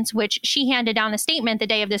guidance, which she handed down a statement the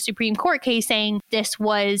day of the Supreme Court case saying this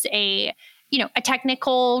was a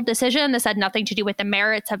technical decision. This had nothing to do with the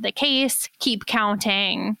merits of the case. Keep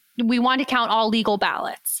counting. We want to count all legal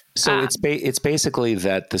ballots. So it's basically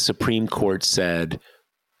that the Supreme Court said,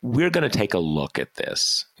 we're going to take a look at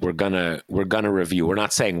this. We're going to review. We're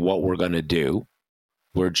not saying what we're going to do.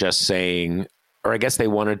 We're just saying, or I guess they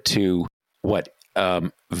wanted to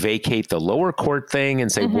vacate the lower court thing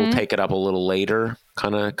and say, we'll take it up a little later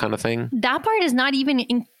kind of thing. That part is not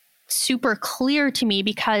even super clear to me,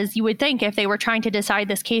 because you would think if they were trying to decide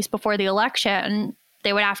this case before the election,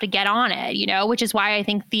 they would have to get on it, which is why I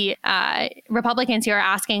think the Republicans here are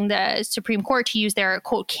asking the Supreme Court to use their,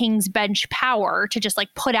 quote, King's bench power to just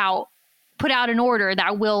put out an order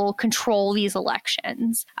that will control these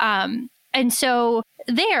elections. And so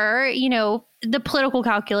there, the political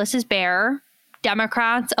calculus is bare.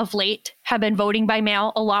 Democrats of late have been voting by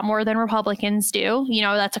mail a lot more than Republicans do.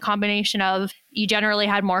 That's a combination of you generally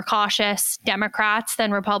had more cautious Democrats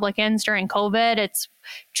than Republicans during COVID. It's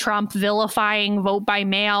Trump vilifying vote by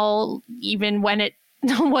mail, even when it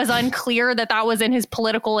was unclear that was in his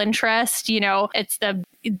political interest. It's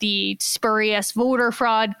the spurious voter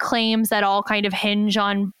fraud claims that all kind of hinge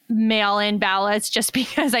on mail-in ballots, just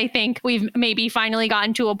because I think we've maybe finally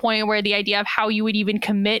gotten to a point where the idea of how you would even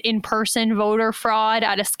commit in-person voter fraud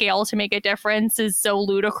at a scale to make a difference is so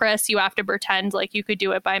ludicrous. You have to pretend like you could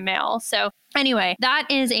do it by mail. So anyway, that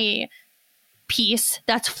is a piece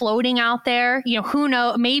that's floating out there. Who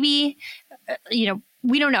knows? Maybe,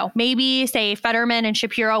 we don't know. Maybe, say, Fetterman and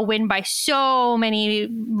Shapiro win by so many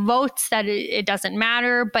votes that it doesn't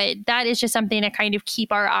matter. But that is just something to kind of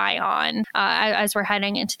keep our eye on as we're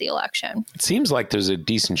heading into the election. It seems like there's a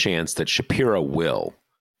decent chance that Shapiro will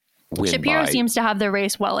win. Shapiro seems to have the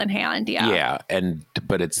race well in hand. Yeah. Yeah.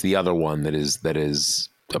 But it's the other one that is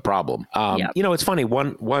a problem. It's funny.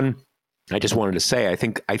 One I just wanted to say, I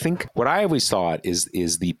think what I always thought is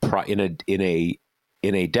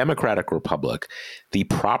in a democratic republic, the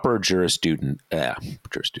proper the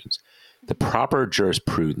proper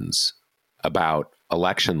jurisprudence about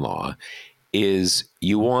election law is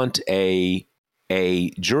you want a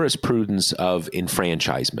jurisprudence of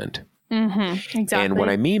enfranchisement. Exactly. And what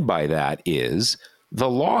I mean by that is the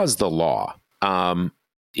law is the law.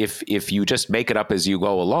 If you just make it up as you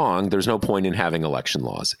go along, there's no point in having election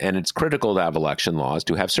laws. And it's critical to have election laws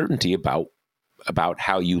to have certainty about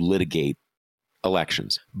how you litigate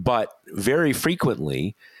elections. But very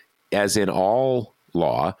frequently, as in all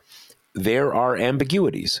law, there are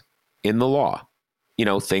ambiguities in the law.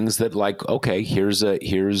 Things that like, okay, here's a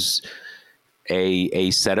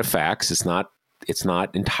set of facts. It's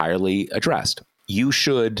not entirely addressed. You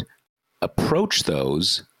should approach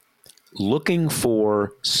those looking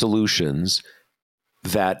for solutions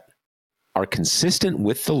that are consistent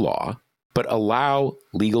with the law, but allow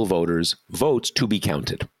legal voters' votes to be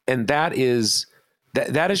counted. And that is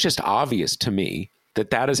just obvious to me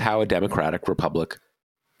that is how a democratic republic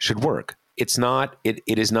should work. It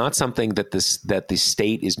is not something that the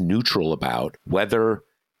state is neutral about whether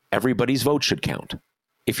everybody's vote should count.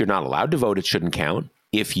 If you're not allowed to vote, it shouldn't count.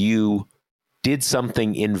 If you did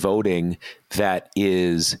something in voting that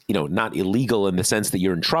is, not illegal in the sense that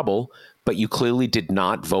you're in trouble, but you clearly did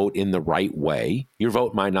not vote in the right way, your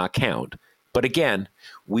vote might not count. But again,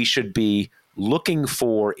 we should be looking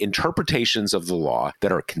for interpretations of the law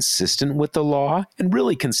that are consistent with the law and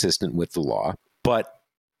really consistent with the law, but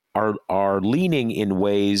are leaning in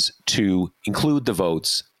ways to include the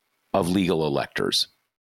votes of legal electors.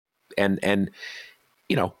 And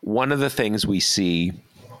one of the things we see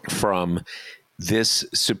from this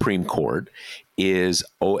Supreme Court is,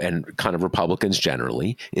 and kind of Republicans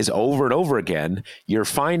generally, is over and over again, you're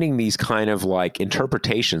finding these kind of like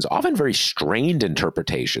interpretations, often very strained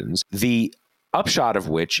interpretations, the upshot of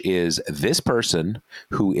which is this person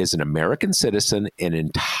who is an American citizen and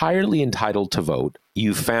entirely entitled to vote,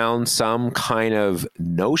 you found some kind of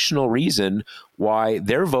notional reason why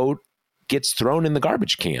their vote gets thrown in the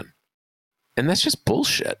garbage can. And that's just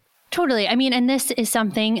bullshit. Totally. I mean, and this is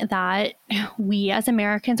something that we as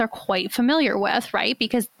Americans are quite familiar with, right?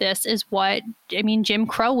 Because this is what, Jim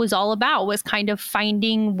Crow was all about, was kind of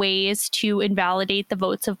finding ways to invalidate the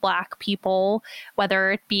votes of Black people,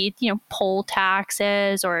 whether it be, poll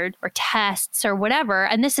taxes or tests or whatever.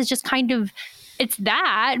 And this is just kind of, it's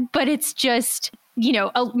that, but it's just,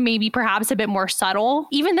 maybe perhaps a bit more subtle,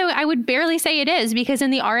 even though I would barely say it is, because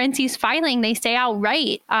in the RNC's filing, they say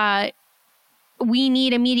outright, we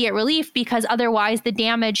need immediate relief because otherwise the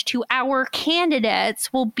damage to our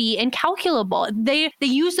candidates will be incalculable. They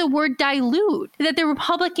use the word dilute, that the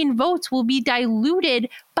Republican votes will be diluted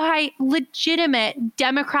by legitimate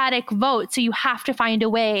Democratic votes. So you have to find a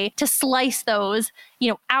way to slice those,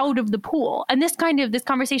 out of the pool. And this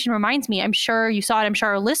conversation reminds me, I'm sure you saw it, I'm sure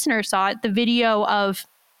our listeners saw it, the video of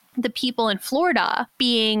the people in Florida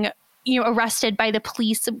being arrested by the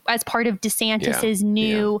police as part of DeSantis's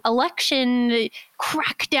new election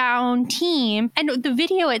crackdown team. And the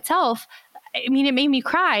video itself, it made me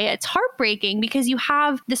cry. It's heartbreaking because you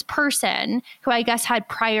have this person who I guess had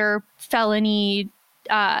prior felony,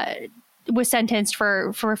 was sentenced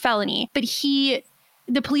for felony, but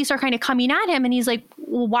the police are kind of coming at him and he's like,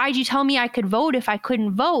 well, why'd you tell me I could vote if I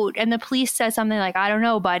couldn't vote? And the police says something like, I don't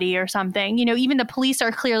know, buddy, or something. Even the police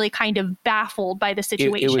are clearly kind of baffled by the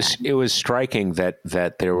situation. It was striking that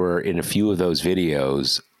there were, in a few of those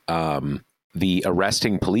videos, the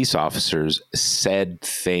arresting police officers said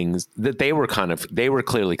things that they were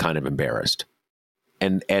clearly kind of embarrassed.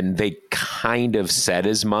 And they kind of said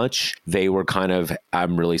as much. They were kind of,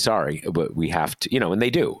 I'm really sorry, but we have to, and they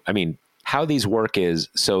do. How these work is,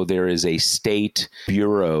 so there is a state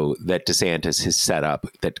bureau that DeSantis has set up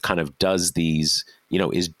that kind of does these,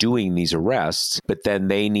 is doing these arrests, but then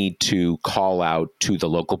they need to call out to the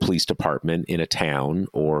local police department in a town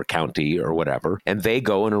or county or whatever, and they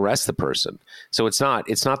go and arrest the person. So it's not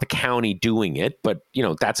the county doing it, but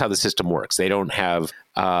that's how the system works. They don't have,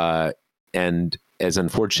 and as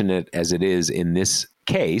unfortunate as it is in this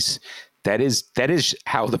case, that is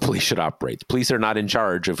how the police should operate. The police are not in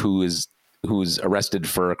charge of who's arrested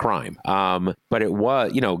for a crime. But it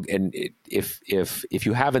was, and if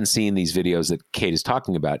you haven't seen these videos that Kate is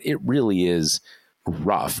talking about, it really is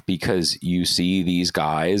rough because you see these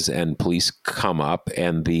guys and police come up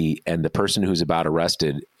and the person who's about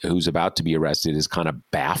to be arrested is kind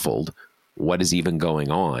of baffled. What is even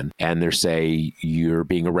going on? And they say, you're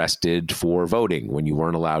being arrested for voting when you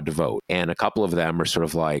weren't allowed to vote. And a couple of them are sort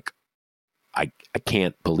of like, I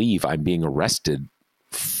can't believe I'm being arrested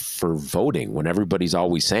for voting when everybody's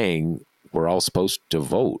always saying we're all supposed to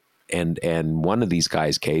vote. And one of these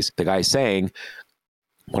guys' case, the guy's saying,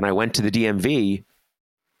 when I went to the DMV,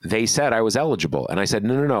 they said I was eligible. And I said,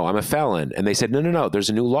 no, I'm a felon. And they said, no, there's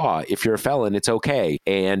a new law. If you're a felon, it's okay.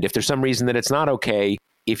 And if there's some reason that it's not okay,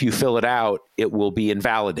 if you fill it out, it will be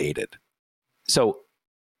invalidated. So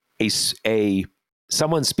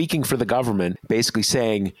someone speaking for the government basically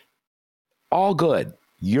saying, all good,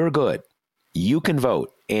 you're good, you can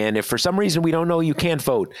vote. And if for some reason we don't know you can't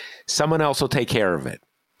vote, someone else will take care of it.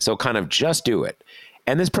 So kind of just do it.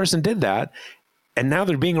 And this person did that. And now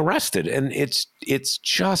they're being arrested. And it's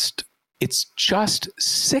just it's just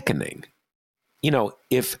sickening.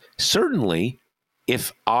 If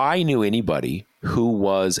I knew anybody who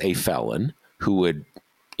was a felon who had,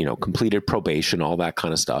 completed probation, all that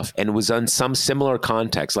kind of stuff, and was on some similar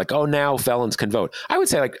context, like, oh, now felons can vote, I would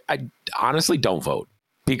say, like, I honestly don't vote,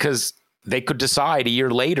 because they could decide a year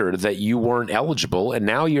later that you weren't eligible and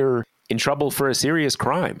now you're in trouble for a serious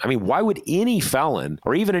crime. I mean, why would any felon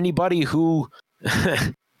or even anybody who,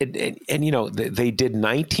 they did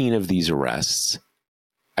 19 of these arrests.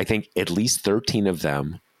 I think at least 13 of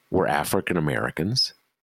them were African Americans.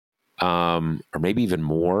 Or maybe even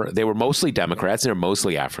more. They were mostly Democrats and they're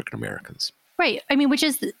mostly African Americans. Right. I mean, which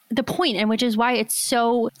is the point, and which is why it's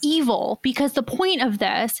so evil, because the point of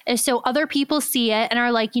this is so other people see it and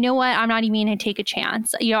are like, you know what, I'm not even going to take a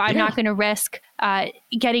chance. I'm not going to risk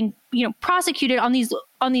getting, prosecuted on these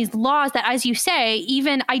laws that, as you say,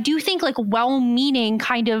 even I do think like well-meaning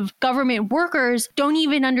kind of government workers don't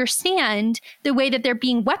even understand the way that they're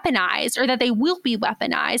being weaponized or that they will be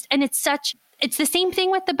weaponized. And it's the same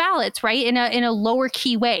thing with the ballots, right? In a lower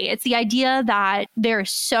key way. It's the idea that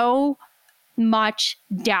there's so much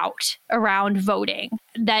doubt around voting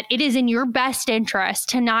that it is in your best interest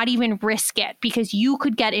to not even risk it because you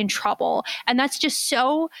could get in trouble. And that's just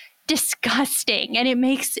so disgusting. And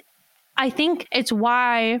I think it's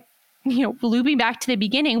why, looping back to the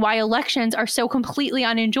beginning, why elections are so completely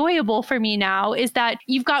unenjoyable for me now is that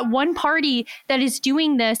you've got one party that is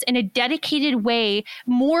doing this in a dedicated way,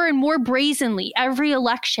 more and more brazenly every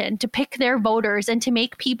election, to pick their voters and to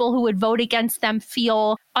make people who would vote against them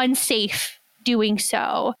feel unsafe doing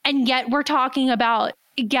so. And yet we're talking about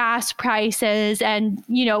gas prices and,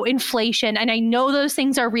 inflation. And I know those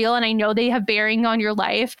things are real and I know they have bearing on your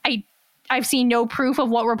life. I've seen no proof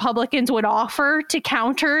of what Republicans would offer to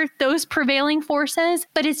counter those prevailing forces,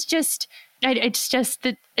 but it's just that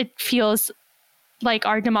it feels like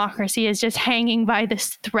our democracy is just hanging by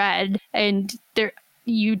this thread, and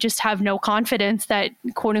you just have no confidence that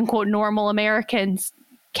quote unquote normal Americans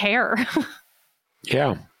care.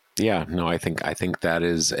 Yeah. No, I think that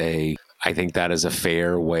is a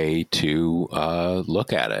fair way to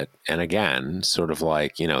look at it. And again, sort of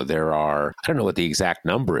like, there are, I don't know what the exact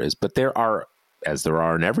number is, but there are, as there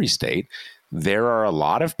are in every state, there are a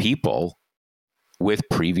lot of people with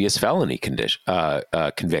previous felony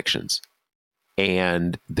convictions.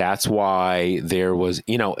 And that's why there was,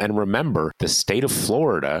 and remember, the state of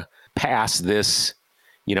Florida passed this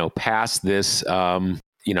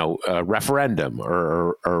referendum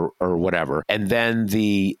or whatever. And then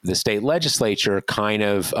the state legislature kind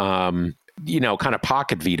of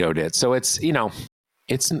pocket vetoed it. So it's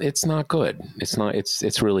not good.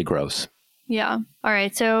 It's really gross. Yeah. All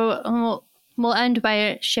right. So we'll end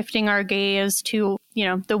by shifting our gaze to,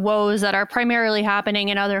 the woes that are primarily happening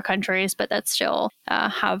in other countries, but that still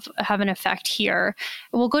have an effect here.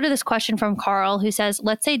 We'll go to this question from Carl, who says,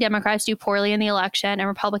 let's say Democrats do poorly in the election and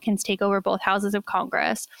Republicans take over both houses of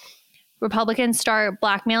Congress. Republicans start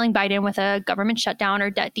blackmailing Biden with a government shutdown or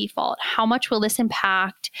debt default. How much will this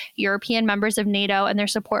impact European members of NATO and their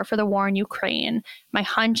support for the war in Ukraine? My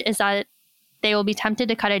hunch is that they will be tempted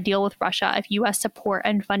to cut a deal with Russia if U.S. support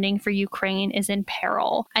and funding for Ukraine is in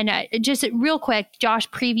peril. And just real quick, Josh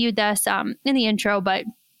previewed this in the intro, but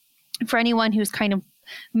for anyone who's kind of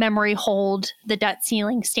memory hold the debt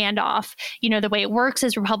ceiling standoff, the way it works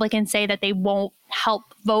is Republicans say that they won't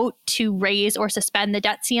help vote to raise or suspend the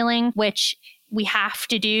debt ceiling, which we have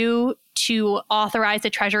to do to authorize the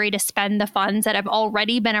Treasury to spend the funds that have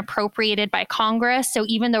already been appropriated by Congress. So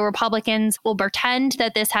even though Republicans will pretend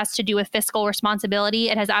that this has to do with fiscal responsibility,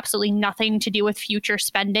 it has absolutely nothing to do with future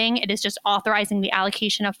spending. It is just authorizing the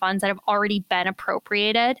allocation of funds that have already been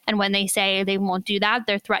appropriated. And when they say they won't do that,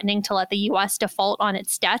 they're threatening to let the U.S. default on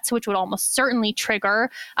its debts, which would almost certainly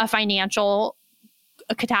trigger a financial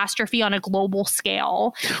catastrophe on a global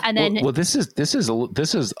scale. And then, well, this is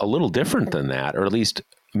a little different than that, or at least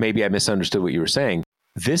maybe I misunderstood what you were saying.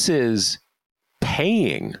 This is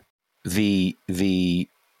paying I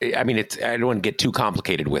don't want to get too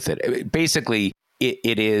complicated with it. Basically,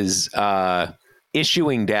 it is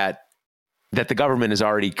issuing debt that the government is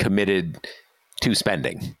already committed to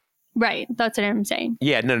spending. Right. That's what I'm saying.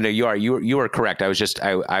 Yeah, no, you are correct. I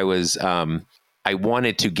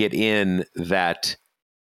wanted to get in that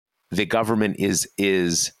the government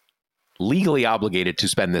is legally obligated to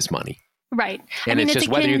spend this money. Right. And it's just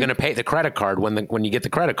whether you're going to pay the credit card when you get the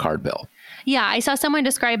credit card bill. Yeah. I saw someone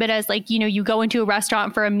describe it as like, you go into a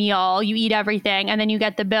restaurant for a meal, you eat everything, and then you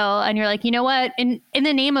get the bill and you're like, you know what? In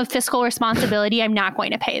the name of fiscal responsibility, I'm not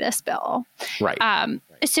going to pay this bill. Right.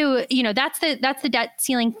 So, that's the debt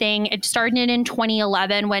ceiling thing. It started in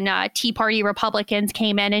 2011 when Tea Party Republicans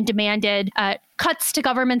came in and demanded cuts to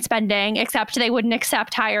government spending, except they wouldn't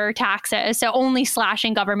accept higher taxes. So only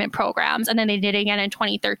slashing government programs. And then they did it again in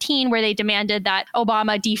 2013, where they demanded that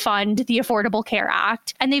Obama defund the Affordable Care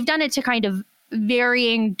Act. And they've done it to kind of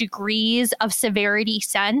varying degrees of severity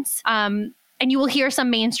since. And you will hear some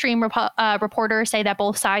mainstream reporters say that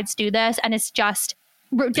both sides do this. And it's just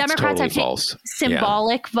Democrats totally have taken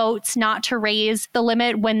symbolic votes not to raise the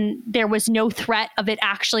limit when there was no threat of it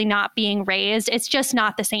actually not being raised. It's just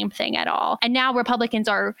not the same thing at all. And now Republicans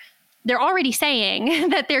they're already saying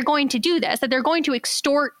that they're going to do this, that they're going to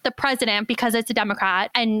extort the president because it's a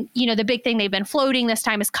Democrat. And, the big thing they've been floating this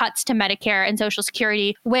time is cuts to Medicare and Social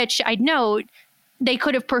Security, which I'd note they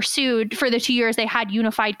could have pursued for the 2 years they had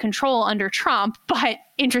unified control under Trump, but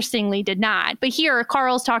interestingly did not. But here,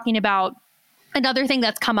 Carl's talking about another thing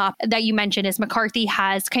that's come up that you mentioned is McCarthy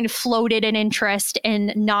has kind of floated an interest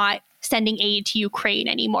in not sending aid to Ukraine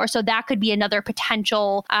anymore. So that could be another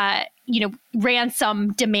potential,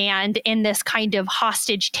 ransom demand in this kind of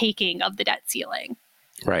hostage taking of the debt ceiling.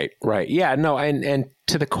 Right. Yeah, no. And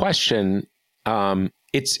to the question,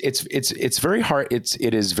 it's very hard.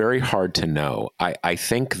 It is very hard to know. I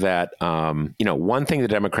think that, one thing the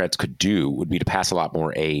Democrats could do would be to pass a lot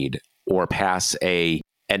more aid or pass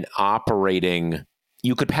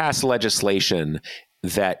you could pass legislation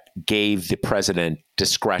that gave the president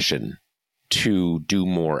discretion to do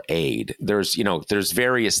more aid. There's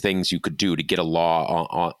various things you could do to get a law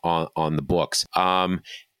on the books.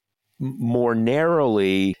 More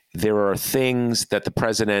narrowly, there are things that the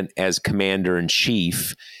president as commander in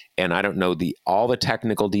chief, and I don't know all the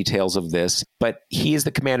technical details of this, but he is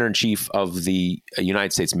the commander in chief of the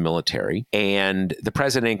United States military. And the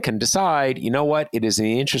president can decide, you know what, it is in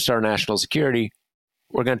the interest of our national security.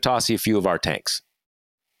 We're going to toss you a few of our tanks,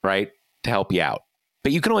 right, to help you out.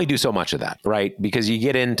 But you can only do so much of that, right? Because you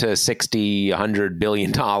get into $60, $100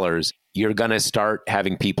 billion, you're going to start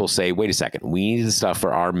having people say, wait a second, we need the stuff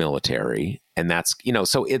for our military. And that's,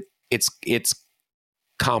 so it's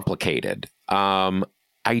complicated.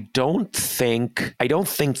 I don't think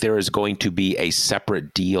there is going to be a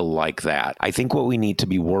separate deal like that. I think what we need to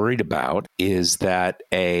be worried about is that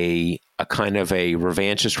a kind of a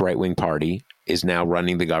revanchist right-wing party is now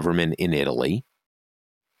running the government in Italy.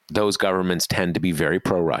 Those governments tend to be very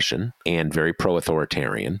pro-Russian and very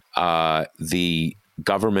pro-authoritarian. The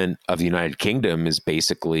government of the United Kingdom is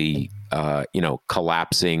basically,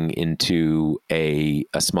 collapsing into a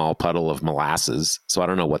small puddle of molasses. So I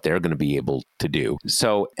don't know what they're going to be able to do.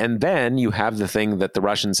 So, and then you have the thing that the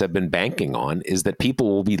Russians have been banking on is that people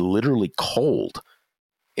will be literally cold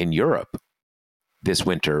in Europe this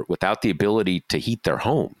winter without the ability to heat their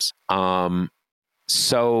homes.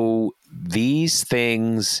 So these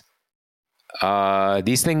things are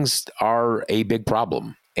a big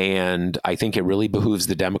problem. And I think it really behooves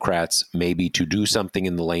the Democrats maybe to do something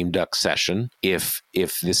in the lame duck session if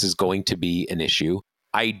this is going to be an issue.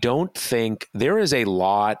 I don't think there is a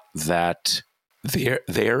lot that the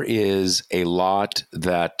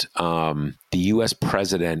U.S.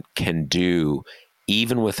 president can do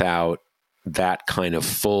even without that kind of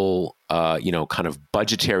full, kind of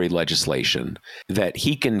budgetary legislation, that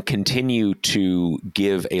he can continue to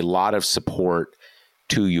give a lot of support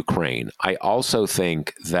to Ukraine. I also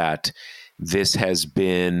think that this has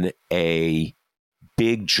been a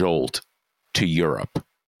big jolt to Europe,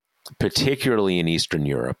 particularly in Eastern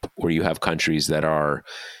Europe, where you have countries that are,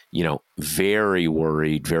 very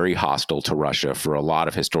worried, very hostile to Russia for a lot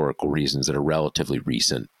of historical reasons that are relatively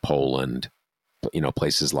recent. Poland,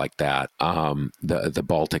 places like that, the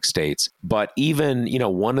Baltic states. But even,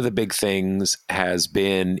 one of the big things has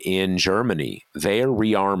been in Germany. They are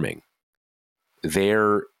rearming. They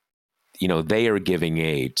are giving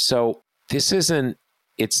aid. So this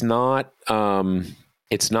it's not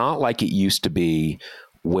like it used to be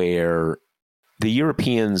where the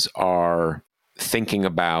Europeans are thinking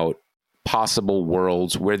about possible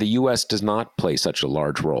worlds where the U.S. does not play such a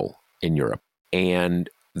large role in Europe. And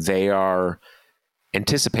they are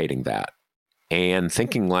anticipating that and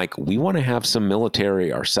thinking like, we want to have some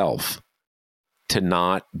military ourselves to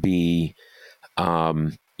not be,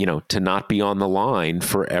 to not be on the line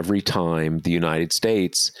for every time the United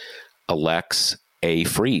States elects a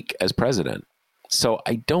freak as president. So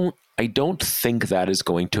I don't think that is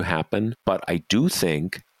going to happen, but I do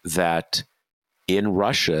think that in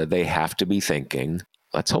Russia, they have to be thinking,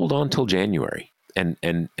 let's hold on till January and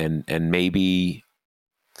maybe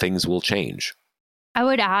things will change. I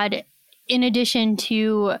would add, in addition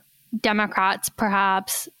to Democrats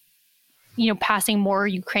perhaps, passing more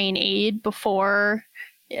Ukraine aid before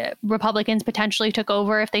Republicans potentially took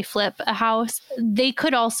over if they flip a House, they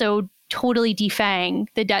could also totally defang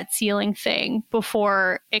the debt ceiling thing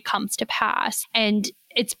before it comes to pass. And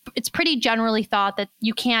it's pretty generally thought that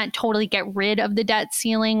you can't totally get rid of the debt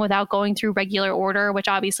ceiling without going through regular order, which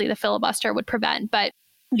obviously the filibuster would prevent. But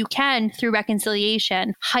you can, through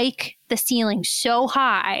reconciliation, hike the ceiling so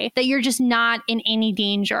high that you're just not in any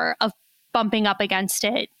danger of bumping up against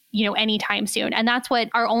it, anytime soon. And that's what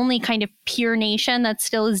our only kind of peer nation that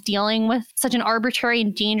still is dealing with such an arbitrary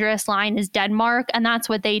and dangerous line is Denmark. And that's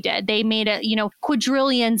what they did. They made it,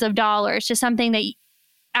 quadrillions of dollars to something that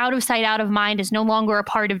out of sight, out of mind is no longer a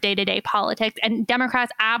part of day-to-day politics. And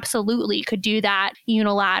Democrats absolutely could do that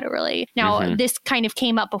unilaterally. Now, this kind of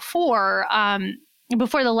came up before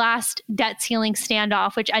the last debt ceiling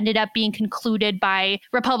standoff, which ended up being concluded by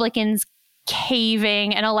Republicans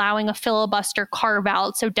caving and allowing a filibuster carve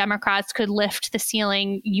out so Democrats could lift the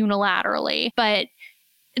ceiling unilaterally. But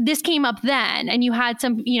this came up then, and you had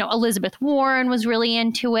some, Elizabeth Warren was really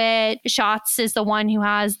into it. Schatz is the one who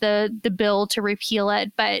has the bill to repeal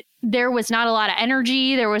it, but there was not a lot of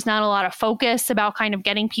energy. There was not a lot of focus about kind of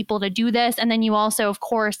getting people to do this. And then you also, of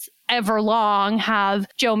course, everlong have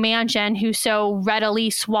Joe Manchin, who so readily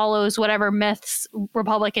swallows whatever myths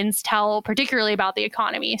Republicans tell, particularly about the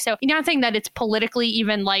economy. So you're not saying that it's politically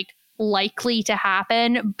even likely to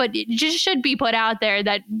happen, but it just should be put out there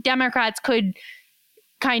that Democrats could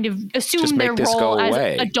kind of assume their role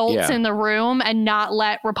as adults in the room and not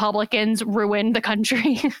let Republicans ruin the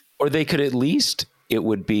country. Or they could at least, it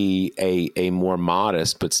would be a more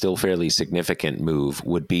modest but still fairly significant move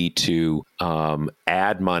would be to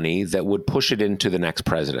add money that would push it into the next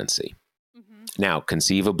presidency. Now,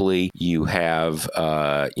 conceivably, you have,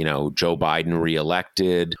 Joe Biden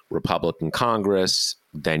reelected, Republican Congress,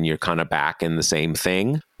 then you're kind of back in the same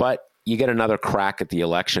thing. But you get another crack at the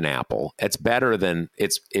election apple. It's better than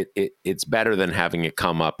it's better than having it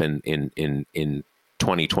come up in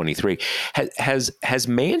 2023. Has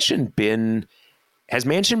Manchin been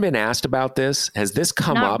asked about this? Has this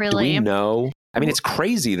come Not up? Really. Do we know? I mean, it's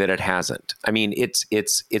crazy that it hasn't. I mean, it's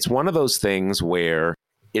one of those things where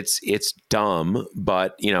it's dumb,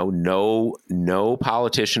 but no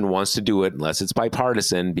politician wants to do it unless it's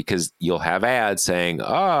bipartisan, because you'll have ads saying,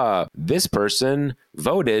 this person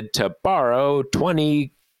voted to borrow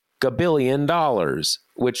 $20 billion,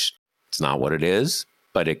 which it's not what it is,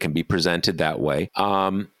 but it can be presented that way.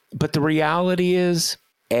 But the reality is,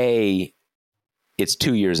 A, it's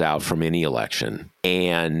 2 years out from any election,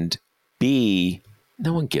 and B,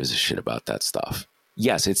 no one gives a shit about that stuff.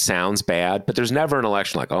 Yes, it sounds bad, but there's never an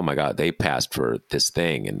election like, oh my God, they passed for this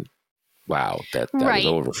thing and wow, that was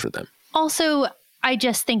over for them. Also, I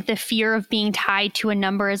just think the fear of being tied to a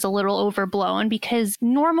number is a little overblown, because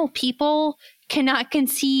normal people cannot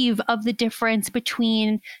conceive of the difference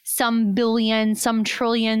between some billion, some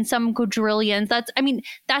trillion, some quadrillions. That's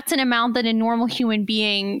an amount that a normal human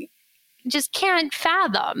being just can't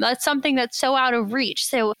fathom. That's something that's so out of reach.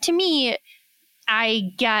 So to me,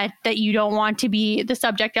 I get that you don't want to be the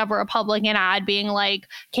subject of a Republican ad being like,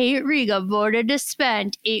 Kate Riga voted to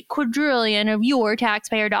spend $8 quadrillion of your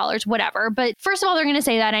taxpayer dollars, whatever. But first of all, they're going to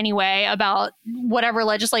say that anyway about whatever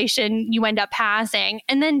legislation you end up passing.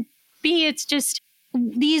 And then B, it's just,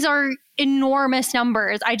 these are enormous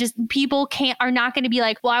numbers. People are not going to be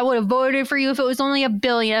like, well, I would have voted for you if it was only $1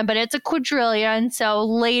 billion, but it's $1 quadrillion. So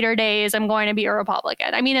later days, I'm going to be a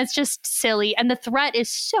Republican. I mean, it's just silly. And the threat is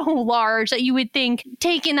so large that you would think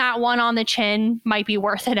taking that one on the chin might be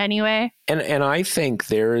worth it anyway. And I think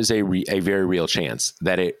there is a very real chance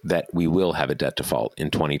that we will have a debt default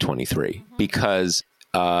in 2023, because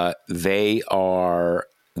they're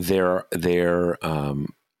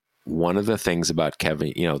one of the things about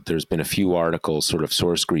Kevin, there's been a few articles, sort of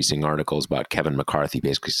source greasing articles about Kevin McCarthy,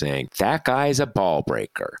 basically saying that guy's a ball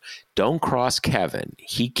breaker. Don't cross Kevin.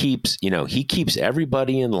 He keeps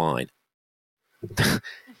everybody in line.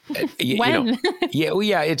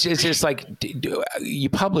 It's just like you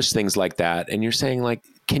publish things like that, and you're saying, like,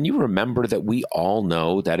 can you remember that we all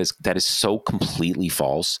know that is so completely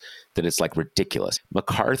false that it's like ridiculous.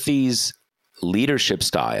 McCarthy's leadership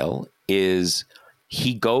style is,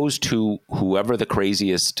 he goes to whoever the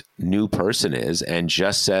craziest new person is and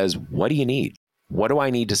just says, what do you need? What do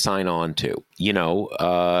I need to sign on to?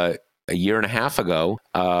 A year and a half ago,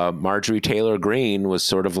 Marjorie Taylor Greene was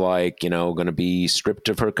sort of like, going to be stripped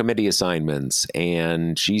of her committee assignments,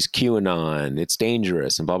 and she's QAnon, it's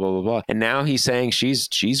dangerous, and blah, blah, blah, blah. And now he's saying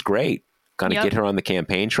she's great, going to get her on the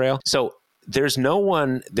campaign trail. So there's no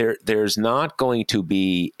one there. There's not going to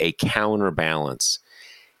be a counterbalance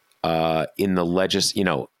in the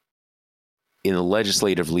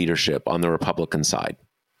legislative leadership on the Republican side.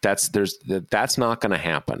 That's not going to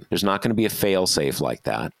happen. There's not going to be a fail safe like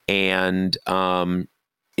that. And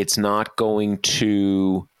it's not going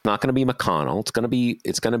to be McConnell. It's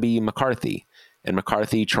going to be McCarthy, and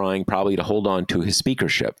McCarthy trying probably to hold on to his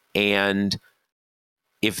speakership. And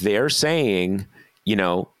if they're saying,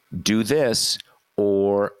 do this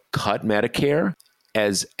or cut Medicare,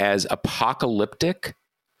 as apocalyptic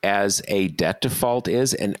as a debt default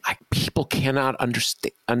is, and people cannot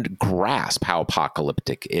grasp how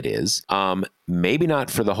apocalyptic it is. Maybe not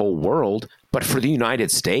for the whole world, but for the United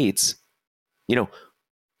States.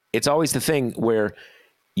 It's always the thing where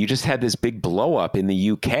you just had this big blow up in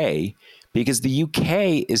the UK because the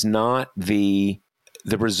UK is not the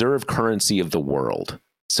reserve currency of the world.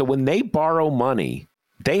 So when they borrow money,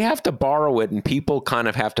 they have to borrow it, and people kind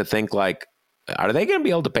of have to think like, are they going to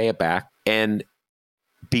be able to pay it back? And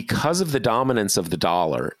because of the dominance of the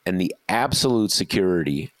dollar and the absolute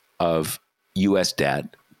security of U.S.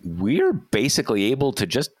 debt, we're basically able to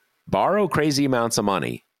just borrow crazy amounts of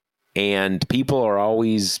money, and people are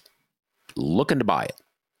always looking to buy it.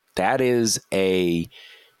 That is a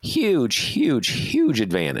huge, huge, huge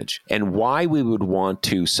advantage. And why we would want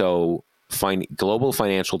to find global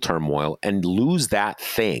financial turmoil and lose that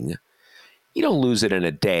thing, you don't lose it in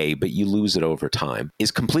a day, but you lose it over time,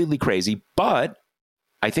 is completely crazy. But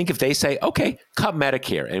I think if they say, okay, cut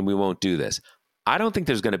Medicare and we won't do this, I don't think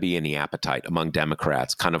there's going to be any appetite among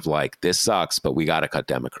Democrats, kind of like, this sucks, but we got to cut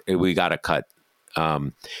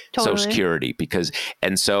Social Security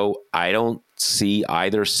and so I don't see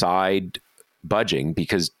either side budging,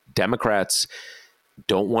 because Democrats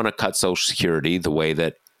don't want to cut Social Security the way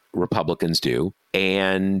that Republicans do.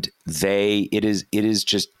 And it is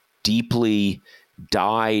just deeply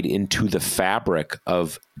dyed into the fabric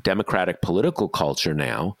of Democratic political culture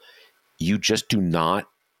now. You just do not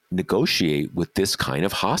negotiate with this kind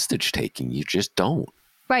of hostage taking. You just don't.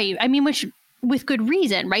 Right. I mean, which with good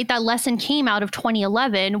reason, right? That lesson came out of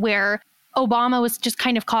 2011, where Obama was just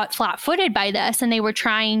kind of caught flat-footed by this, and they were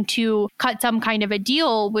trying to cut some kind of a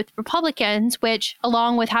deal with Republicans, which,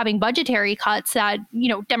 along with having budgetary cuts that,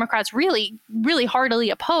 Democrats really, really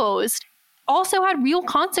heartily opposed, also had real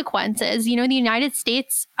consequences. The United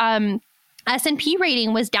States S&P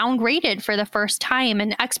rating was downgraded for the first time,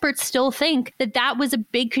 and experts still think that was a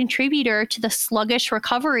big contributor to the sluggish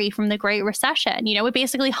recovery from the Great Recession. It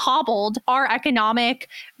basically hobbled our economic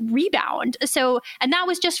rebound. So, and that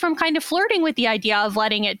was just from kind of flirting with the idea of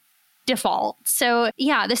letting it default. So,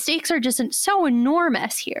 yeah, the stakes are just so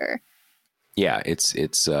enormous here. Yeah, it's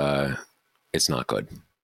not good.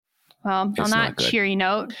 Well, on that cheery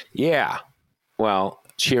note. Yeah. Well,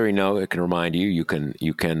 cheery note, it can remind you can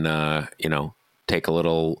take a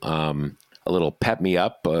little pep me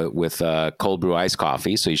up with cold brew iced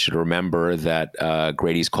coffee. So you should remember that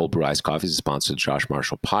Grady's Cold Brew Iced Coffee is a sponsor of the Josh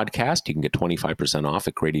Marshall podcast. You can get 25% off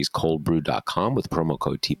at Grady'sColdBrew.com with promo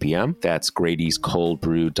code TPM. That's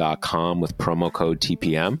Grady'sColdBrew.com with promo code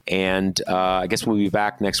TPM. And I guess we'll be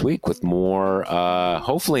back next week with more,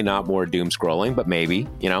 hopefully not more doom scrolling, but maybe,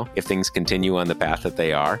 if things continue on the path that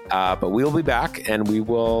they are. But we'll be back, and we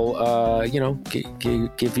will,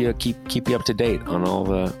 keep you up to date on all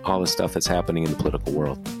the stuff that's happening in the political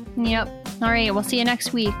world. Yep. All right. We'll see you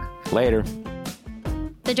next week. Later.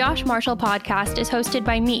 The Josh Marshall podcast is hosted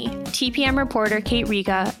by me, TPM reporter Kate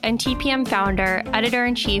Riga, and TPM founder,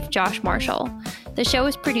 editor-in-chief Josh Marshall. The show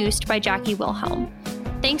is produced by Jackie Wilhelm.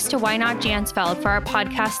 Thanks to Why Not Jansfeld for our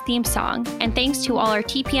podcast theme song, and thanks to all our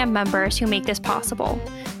TPM members who make this possible.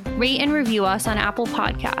 Rate and review us on Apple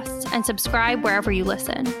Podcasts, and subscribe wherever you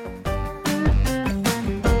listen.